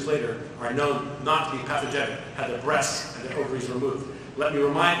 10 years later are known not to be pathogenic had their breasts and their ovaries removed. Let me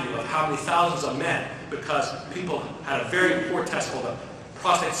remind you of how many thousands of men, because people had a very poor test called a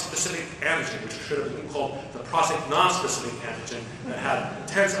prostate-specific antigen, which should have been called the prostate-non-specific antigen, that had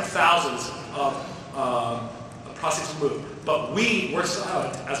tens of thousands of prostates removed. But we were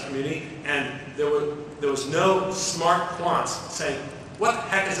silent as a community, and there was no smart quants saying, what the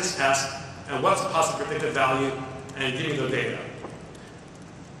heck is this test, and what's the positive predictive value, and give me the data.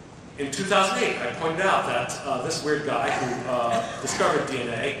 In 2008, I pointed out that this weird guy who discovered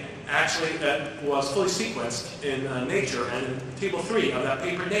DNA actually was fully sequenced in Nature, and in table 3 of that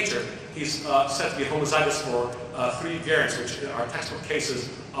paper Nature, he's said to be homozygous for 3 variants, which are textbook cases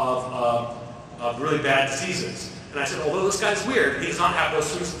of really bad diseases. And I said, although this guy's weird, he does not have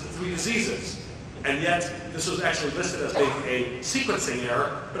those 3 diseases. And yet, this was actually listed as being a sequencing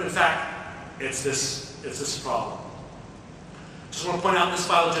error, but in fact, it's this problem. Just want to point out this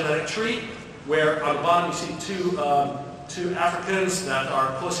phylogenetic tree, where on the bottom you see two Africans that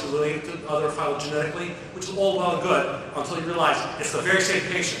are closely related to other phylogenetically, which is all well and good until you realize it's the very same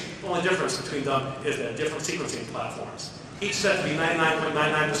patient. The only difference between them is they're different sequencing platforms. Each said to be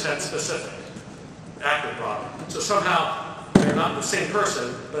 99.99% specific, accurate problem. So somehow they're not the same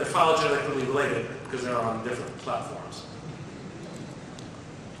person, but they're phylogenetically related because they're on different platforms.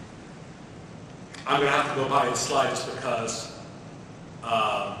 I'm going to have to go by the slide just because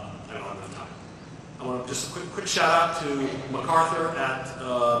I don't have enough time. I want to just a quick shout out to MacArthur at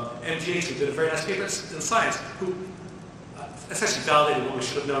MGH, who did a very nice paper in Science, who essentially validated what we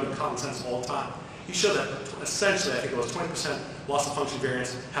should have known in common sense all the time. He showed that essentially, I think it was 20% loss of function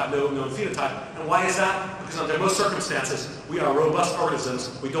variants have no known phenotype. And why is that? Because under most circumstances, we are robust organisms.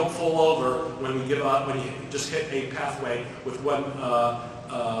 We don't fall over when we give up, when you just hit a pathway with one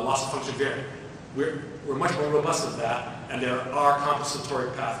loss of function variant. We're much more robust than that, and there are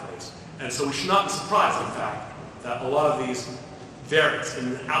compensatory pathways. And so we should not be surprised, in fact, that a lot of these variants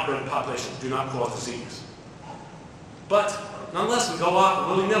in the outbred population do not cause disease. But nonetheless, we go off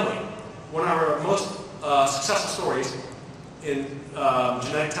willy-nilly. One of our most successful stories in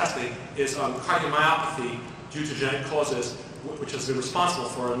genetic testing is on cardiomyopathy due to genetic causes, which has been responsible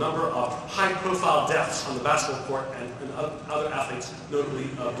for a number of high-profile deaths on the basketball court and other athletes, notably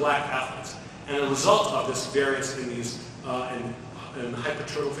black athletes. And as a result of this variance in these in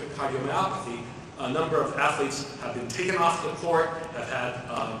hypertrophic cardiomyopathy, a number of athletes have been taken off the court, have had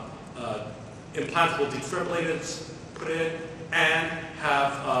implantable defibrillators put in, and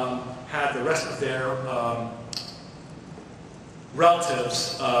have had the rest of their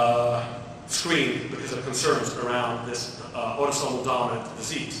relatives screened because of concerns around this autosomal dominant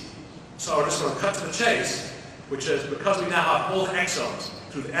disease. So we're just going to cut to the chase, which is because we now have all the exomes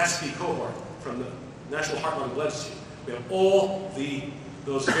through the SB cohort from the National Heart, Lung, and Blood Institute. We have all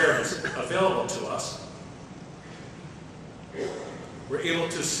those variants available to us. We're able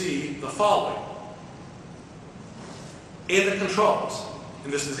to see the following. In the controls,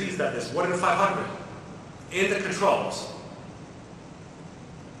 in this disease that is 1 in 500, in the controls,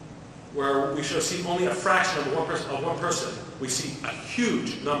 where we should see only a fraction of one person, we see a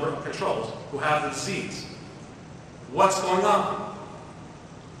huge number of controls who have the disease. What's going on?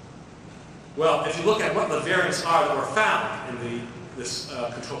 Well, if you look at what the variants are that were found in this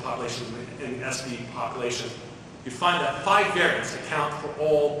control population, in the SB population, you find that 5 variants account for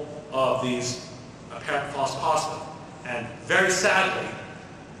all of these apparent false positive. And very sadly,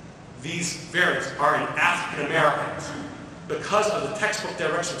 these variants are in African Americans. Because of the textbook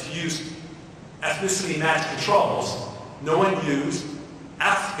direction to use ethnicity matched controls, no one used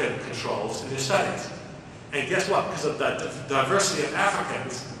African controls in their studies. And guess what? Because of the diversity of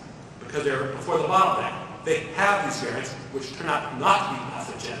Africans, because they're before the bottleneck, they have these variants which turn out not to be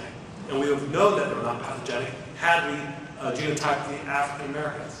pathogenic. And we would have known that they were not pathogenic had we genotyped the African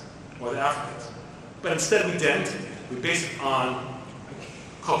Americans, or the Africans. But instead we didn't. We based it on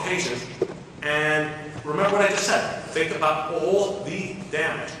Caucasians. And remember what I just said. Think about all the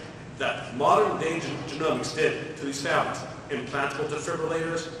damage that modern day genomics did to these families. Implantable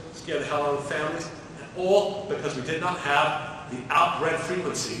defibrillators, scare the hell out of families, and all because we did not have the outbred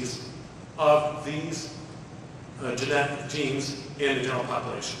frequencies of these genetic genes in the general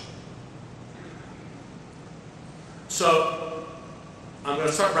population. So I'm going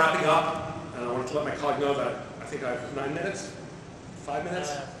to start wrapping up, and I want to let my colleague know that I think I have 9 minutes, 5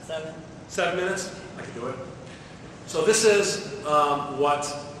 minutes? 7. 7 minutes? I can do it. So this is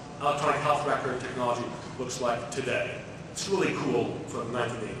what electronic health record technology looks like today. It's really cool from the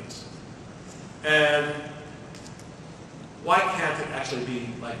 1980s. And why can't it actually be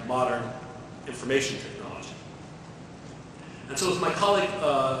like modern information technology? And so with my colleague,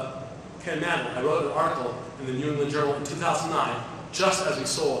 Ken Mandel, I wrote an article in the New England Journal in 2009, just as we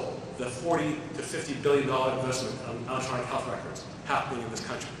saw the $40 to $50 billion investment on electronic health records happening in this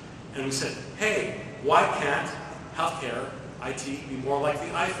country. And we said, hey, why can't healthcare IT be more like the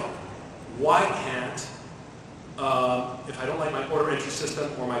iPhone? Why can't, if I don't like my order entry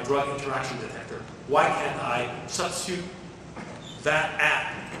system or my drug interaction detector, why can't I substitute that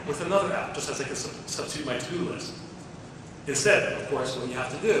app with another app, just as I can substitute my to-do list? Instead, of course, what you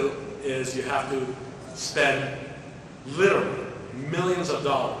have to do is you have to spend literally millions of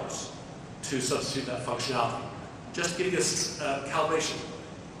dollars to substitute that functionality. Just to give you a calibration,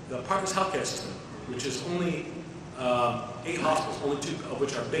 the Partners Healthcare System, which is only 8 hospitals, only 2 of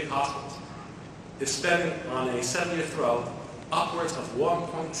which are big hospitals, is spending on a 7-year throw upwards of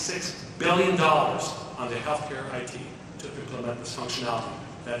 $1.6 billion on their healthcare IT to implement this functionality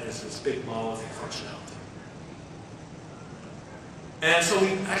that is this big monolithic functionality. And so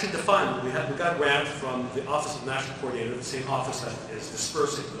we actually defined, we got a grant from the Office of National Coordinator, the same office that is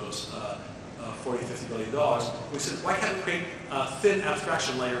dispersing those $40, $50 billion. We said, why can't we create a thin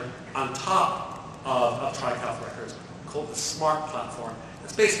abstraction layer on top of electronic health records called the SMART platform?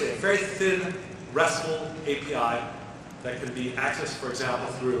 It's basically a very thin, RESTful API that can be accessed, for example,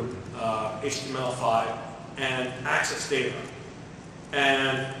 through HTML5 and access data.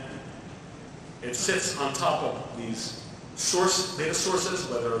 And it sits on top of these data sources,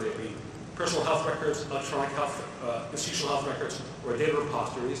 whether they be personal health records, electronic health, institutional health records, or data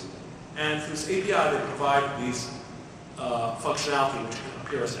repositories. And through this API, they provide these functionality which can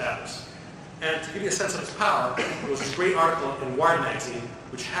appear as apps. And to give you a sense of its power, there was this great article in Wired magazine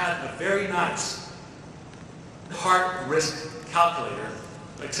which had a very nice heart risk calculator,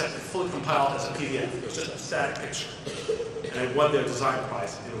 except it fully compiled as a PDF. It was just a static picture. And it won their design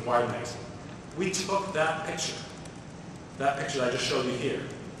prize in Wired magazine. We took that picture that I just showed you here,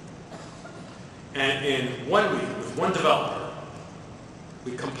 and in 1 week, with one developer,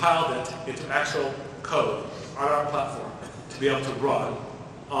 we compiled it into actual code on our platform to be able to run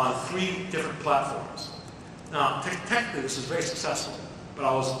on 3 different platforms. Now, technically, this was very successful, but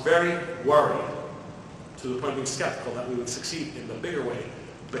I was very worried, to the point of being skeptical, that we would succeed in the bigger way,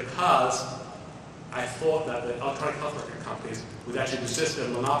 because I thought that the electronic health record companies would actually resist their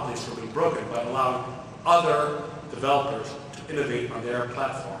monopolies from being broken by allowing other developers to innovate on their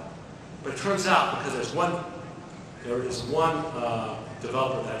platform. But it turns out, because there is one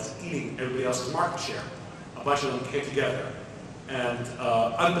developer that's eating everybody else's market share, a bunch of them came together, and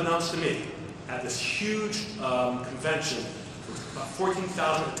unbeknownst to me, at this huge convention with about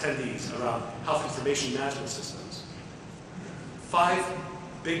 14,000 attendees around health information management systems, 5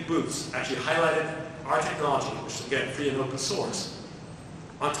 big booths actually highlighted our technology, which is again free and open source,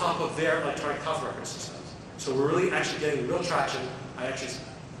 on top of their electronic health record systems. So we're really actually getting real traction. I actually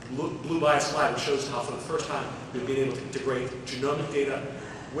blew by a slide which shows how for the first time we've been able to integrate genomic data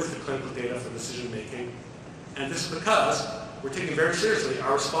with the clinical data for decision making. And this is because we're taking very seriously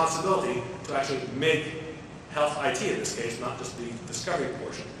our responsibility to actually make health IT in this case, not just the discovery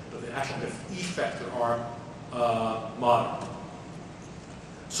portion, but the actual effect of our model.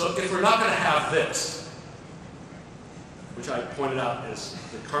 So if we're not going to have this, which I pointed out is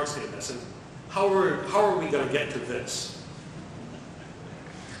the current state of medicine, how are we going to get to this?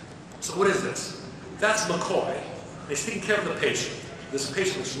 So what is this? That's McCoy. He's taking care of the patient. This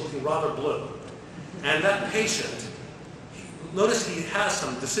patient is looking rather blue. And that patient, notice he has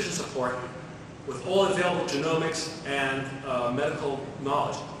some decision support with all available genomics and medical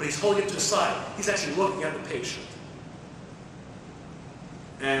knowledge, but he's holding it to the side. He's actually looking at the patient.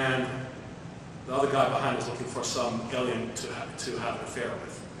 And the other guy behind is looking for some alien to have an affair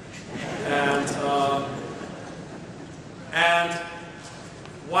with. And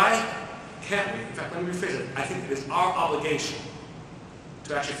why can't we? In fact, let me rephrase it. I think it is our obligation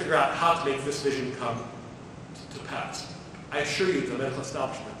to actually figure out how to make this vision come to pass. I assure you the medical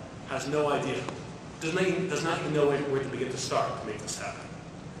establishment has no idea, does not even know where to begin to start to make this happen.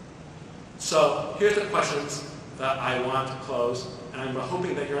 So here's the questions that I want to close, and I'm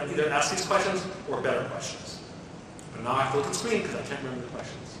hoping that you're going to either ask these questions or better questions. But now I have to look at the screen because I can't remember the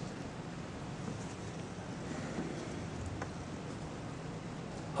questions.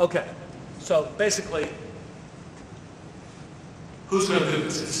 Okay, so basically, who's going to do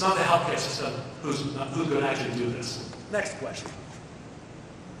this? It's not the healthcare system who's going to actually do this. Next question.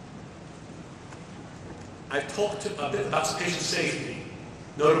 I've talked a bit about patient safety,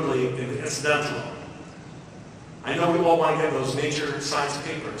 notably in the incidental. I know we all want to get those Nature science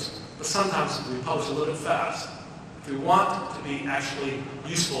papers, but sometimes we publish a little bit fast. If we want to be actually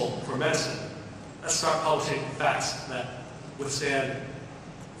useful for medicine, let's start publishing facts that withstand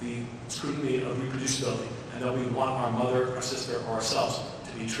the scrutiny of reproducibility and that we want our mother, our sister, or ourselves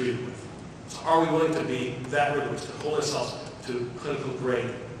to be treated with. So are we willing to be that rigorous, to hold ourselves to clinical grade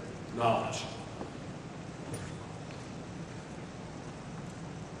knowledge?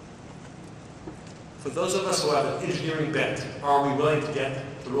 For those of us who have an engineering bent, are we willing to get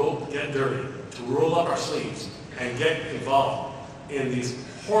dirty, to roll up our sleeves and get involved in these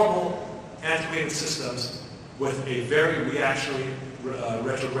horrible antiquated systems with a very reactionary,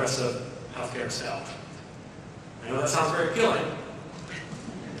 retrogressive healthcare establishment? I know that sounds very appealing,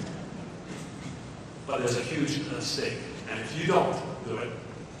 but there's a huge stake. And if you don't do it,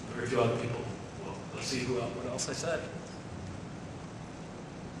 very few other people will. Let's see what else I said.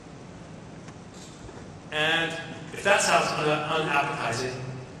 And if that sounds unappetizing,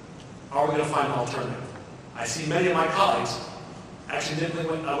 are we going to find an alternative? I see many of my colleagues actually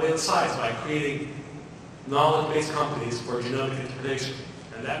nibbling away at the sides by creating knowledge-based companies for genomic interpretation.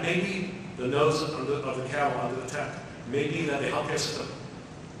 And that may be the nose of the cattle under the tent. It may be that the healthcare system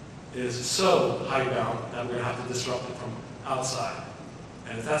is so hidebound that we're going to have to disrupt it from outside.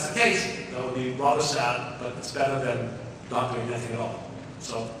 And if that's the case, that would be rather sad, but it's better than not doing anything at all.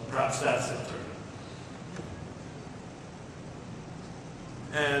 So perhaps that's the alternative.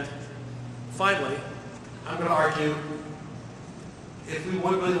 And finally, I'm going to argue, if we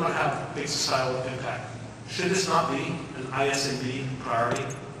really want to have big societal impact, should this not be an ISMB priority?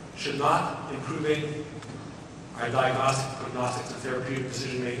 Should not improving our diagnostic, prognostics, and therapeutic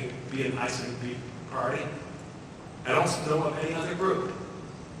decision-making be an ISMB priority? I don't know of any other group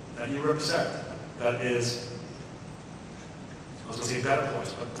that you represent that is, I was going to say better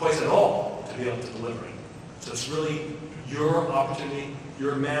poised, but poised at all to be able to deliver it. So it's really your opportunity,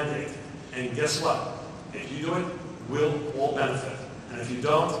 your mandate. And guess what? If you do it, we'll all benefit. And if you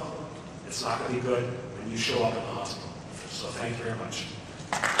don't, it's not going to be good when you show up in the hospital. So thank you very much.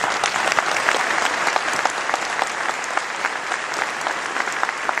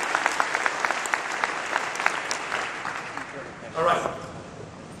 All right.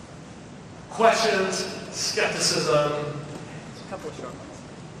 Questions, skepticism? A couple of short ones.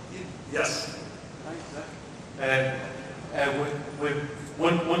 Yes.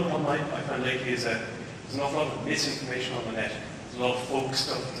 One point I find lately is that there's an awful lot of misinformation on the net. There's a lot of folk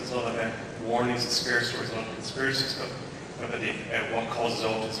stuff, there's a lot of warnings and scare stories, a lot of conspiracy stuff about what causes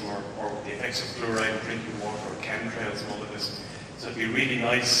autism or the effects of fluoride in drinking water or chemtrails and all of this. So it'd be really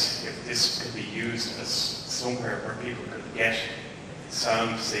nice if this could be used as somewhere where people could get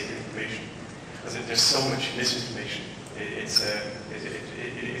sound, safe information. Because there's so much misinformation. It's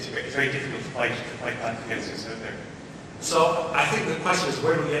very difficult to fight back against this out there. So I think the question is,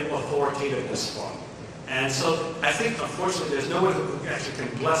 where do we get authoritativeness from? And so I think, unfortunately, there's no one who actually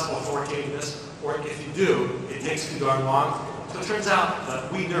can bless authoritativeness, or if you do, it takes too darn long. So it turns out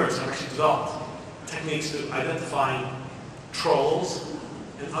that we nerds have actually developed techniques to identifying trolls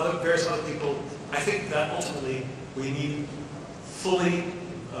and various other people. I think that ultimately we need fully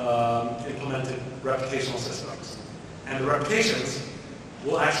implemented reputational systems. And the reputations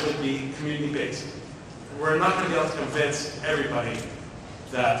will actually be community-based. We're not going to be able to convince everybody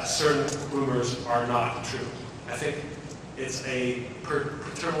that certain rumors are not true. I think it's a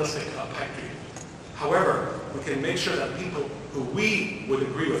paternalistic pet peeve. However, we can make sure that people who we would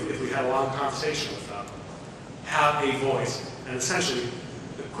agree with if we had a long conversation with them have a voice, and essentially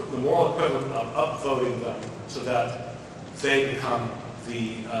the moral equivalent of upvoting them so that they become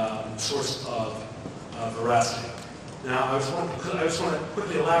the source of veracity. Now, I just want to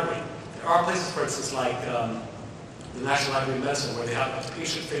quickly elaborate. There are places, for instance, like the National Library of Medicine, where they have a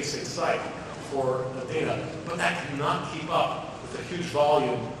patient-facing site for the data, but that cannot keep up with a huge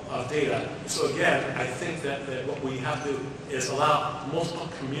volume of data. So again, I think that what we have to do is allow multiple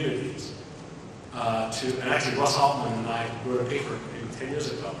communities and actually Russ Altman and I wrote a paper maybe 10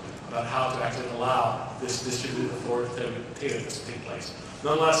 years ago about how to actually allow this distributed authoritative data to take place.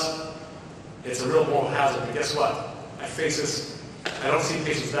 Nonetheless, it's a real moral hazard, but guess what? I don't see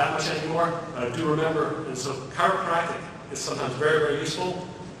patients that much anymore, but I do remember, and so chiropractic is sometimes very, very useful,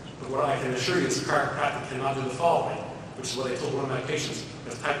 but what I can assure you is chiropractic cannot do the following, which is what I told one of my patients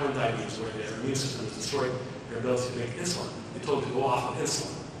with type 1 diabetes, where their immune system has destroyed their ability to make insulin. They told them to go off of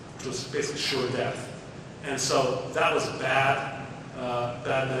insulin, which was basically sure death. And so that was bad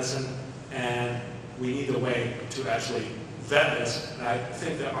medicine, and we need a way to actually vet this. And I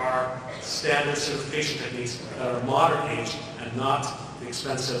think there are standard certification techniques that are modern age and not the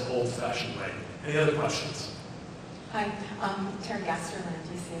expensive old-fashioned way. Any other questions? Hi, Terry Gasterland,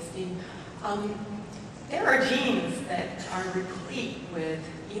 UCSD. There are genes that are replete with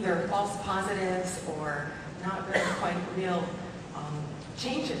either false positives or not really quite real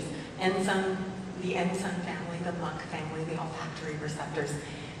changes. The enzyme family, the MUC family, the olfactory receptors.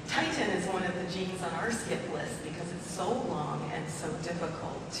 Titin is one of the genes on our skip list because it's so long and so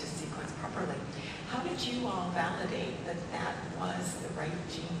difficult to sequence properly. How did you all validate that that was the right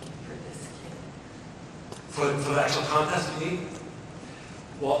gene for this kid? For the actual contest, you mean?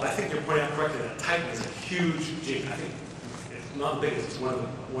 Well, I think you're pointing out correctly that Titin is a huge gene. I think it's not the biggest, it's one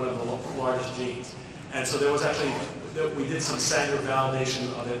of the largest genes. And so there was actually, we did some standard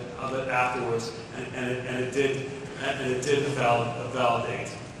validation of it afterwards, and it did validate.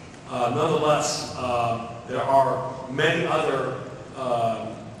 Nonetheless, there are many other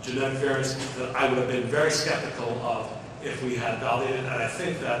genetic variants that I would have been very skeptical of if we had validated, and I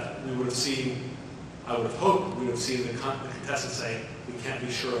think that we would have seen, I would have hoped we would have seen the contestants say, we can't be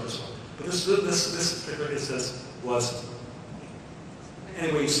sure of this one. But this particular instance was,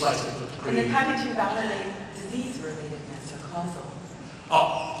 anyway you slice it, pretty... And then how did you validate disease-relatedness or causal?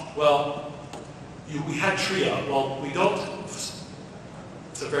 Oh, well, we had TRIO. Well, we don't...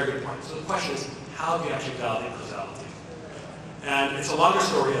 It's a very good point. So the question is, how do you actually validate causality? And it's a longer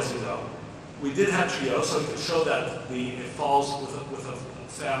story, as you know. We did have TRIO, so we could show that it falls with a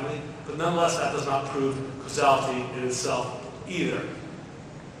family, but nonetheless, that does not prove causality in itself either.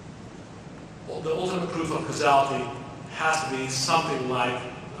 The ultimate proof of causality has to be something like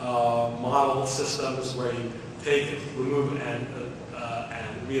model systems where you take, remove, and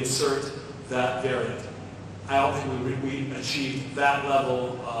reinsert that variant. I don't think we achieved that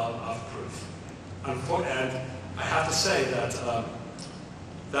level of proof. And I have to say that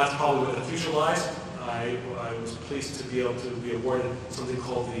that's probably where the future lies. I was pleased to be able to be awarded something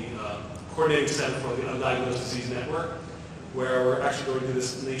called the Coordinating Center for the Undiagnosed Disease Network, where we're actually going to do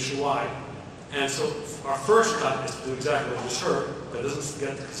this nationwide. And so our first cut is to do exactly what you just heard, but it doesn't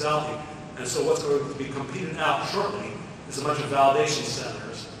get the causality. And so what's going to be competed out shortly is a bunch of validation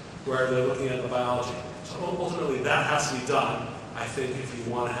centers where they're looking at the biology. So ultimately that has to be done, I think, if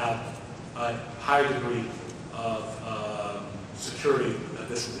you want to have a higher degree of security that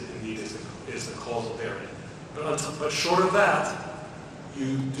this indeed is the causal variant. But short of that,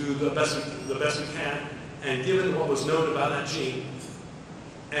 you do the best we can, and given what was known about that gene,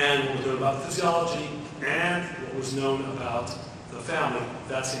 and what was known about the physiology, and what was known about the family,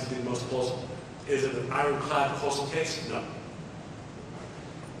 that seems to be the most plausible. Is it an ironclad causal case? No.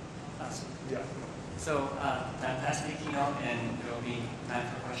 Awesome. Yeah. So, fantastic keynote, and there will be time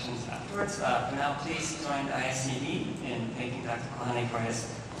for questions afterwards. For now, please join the ISCB in thanking Dr. Kohane for his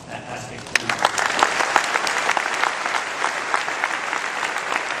fantastic keynote.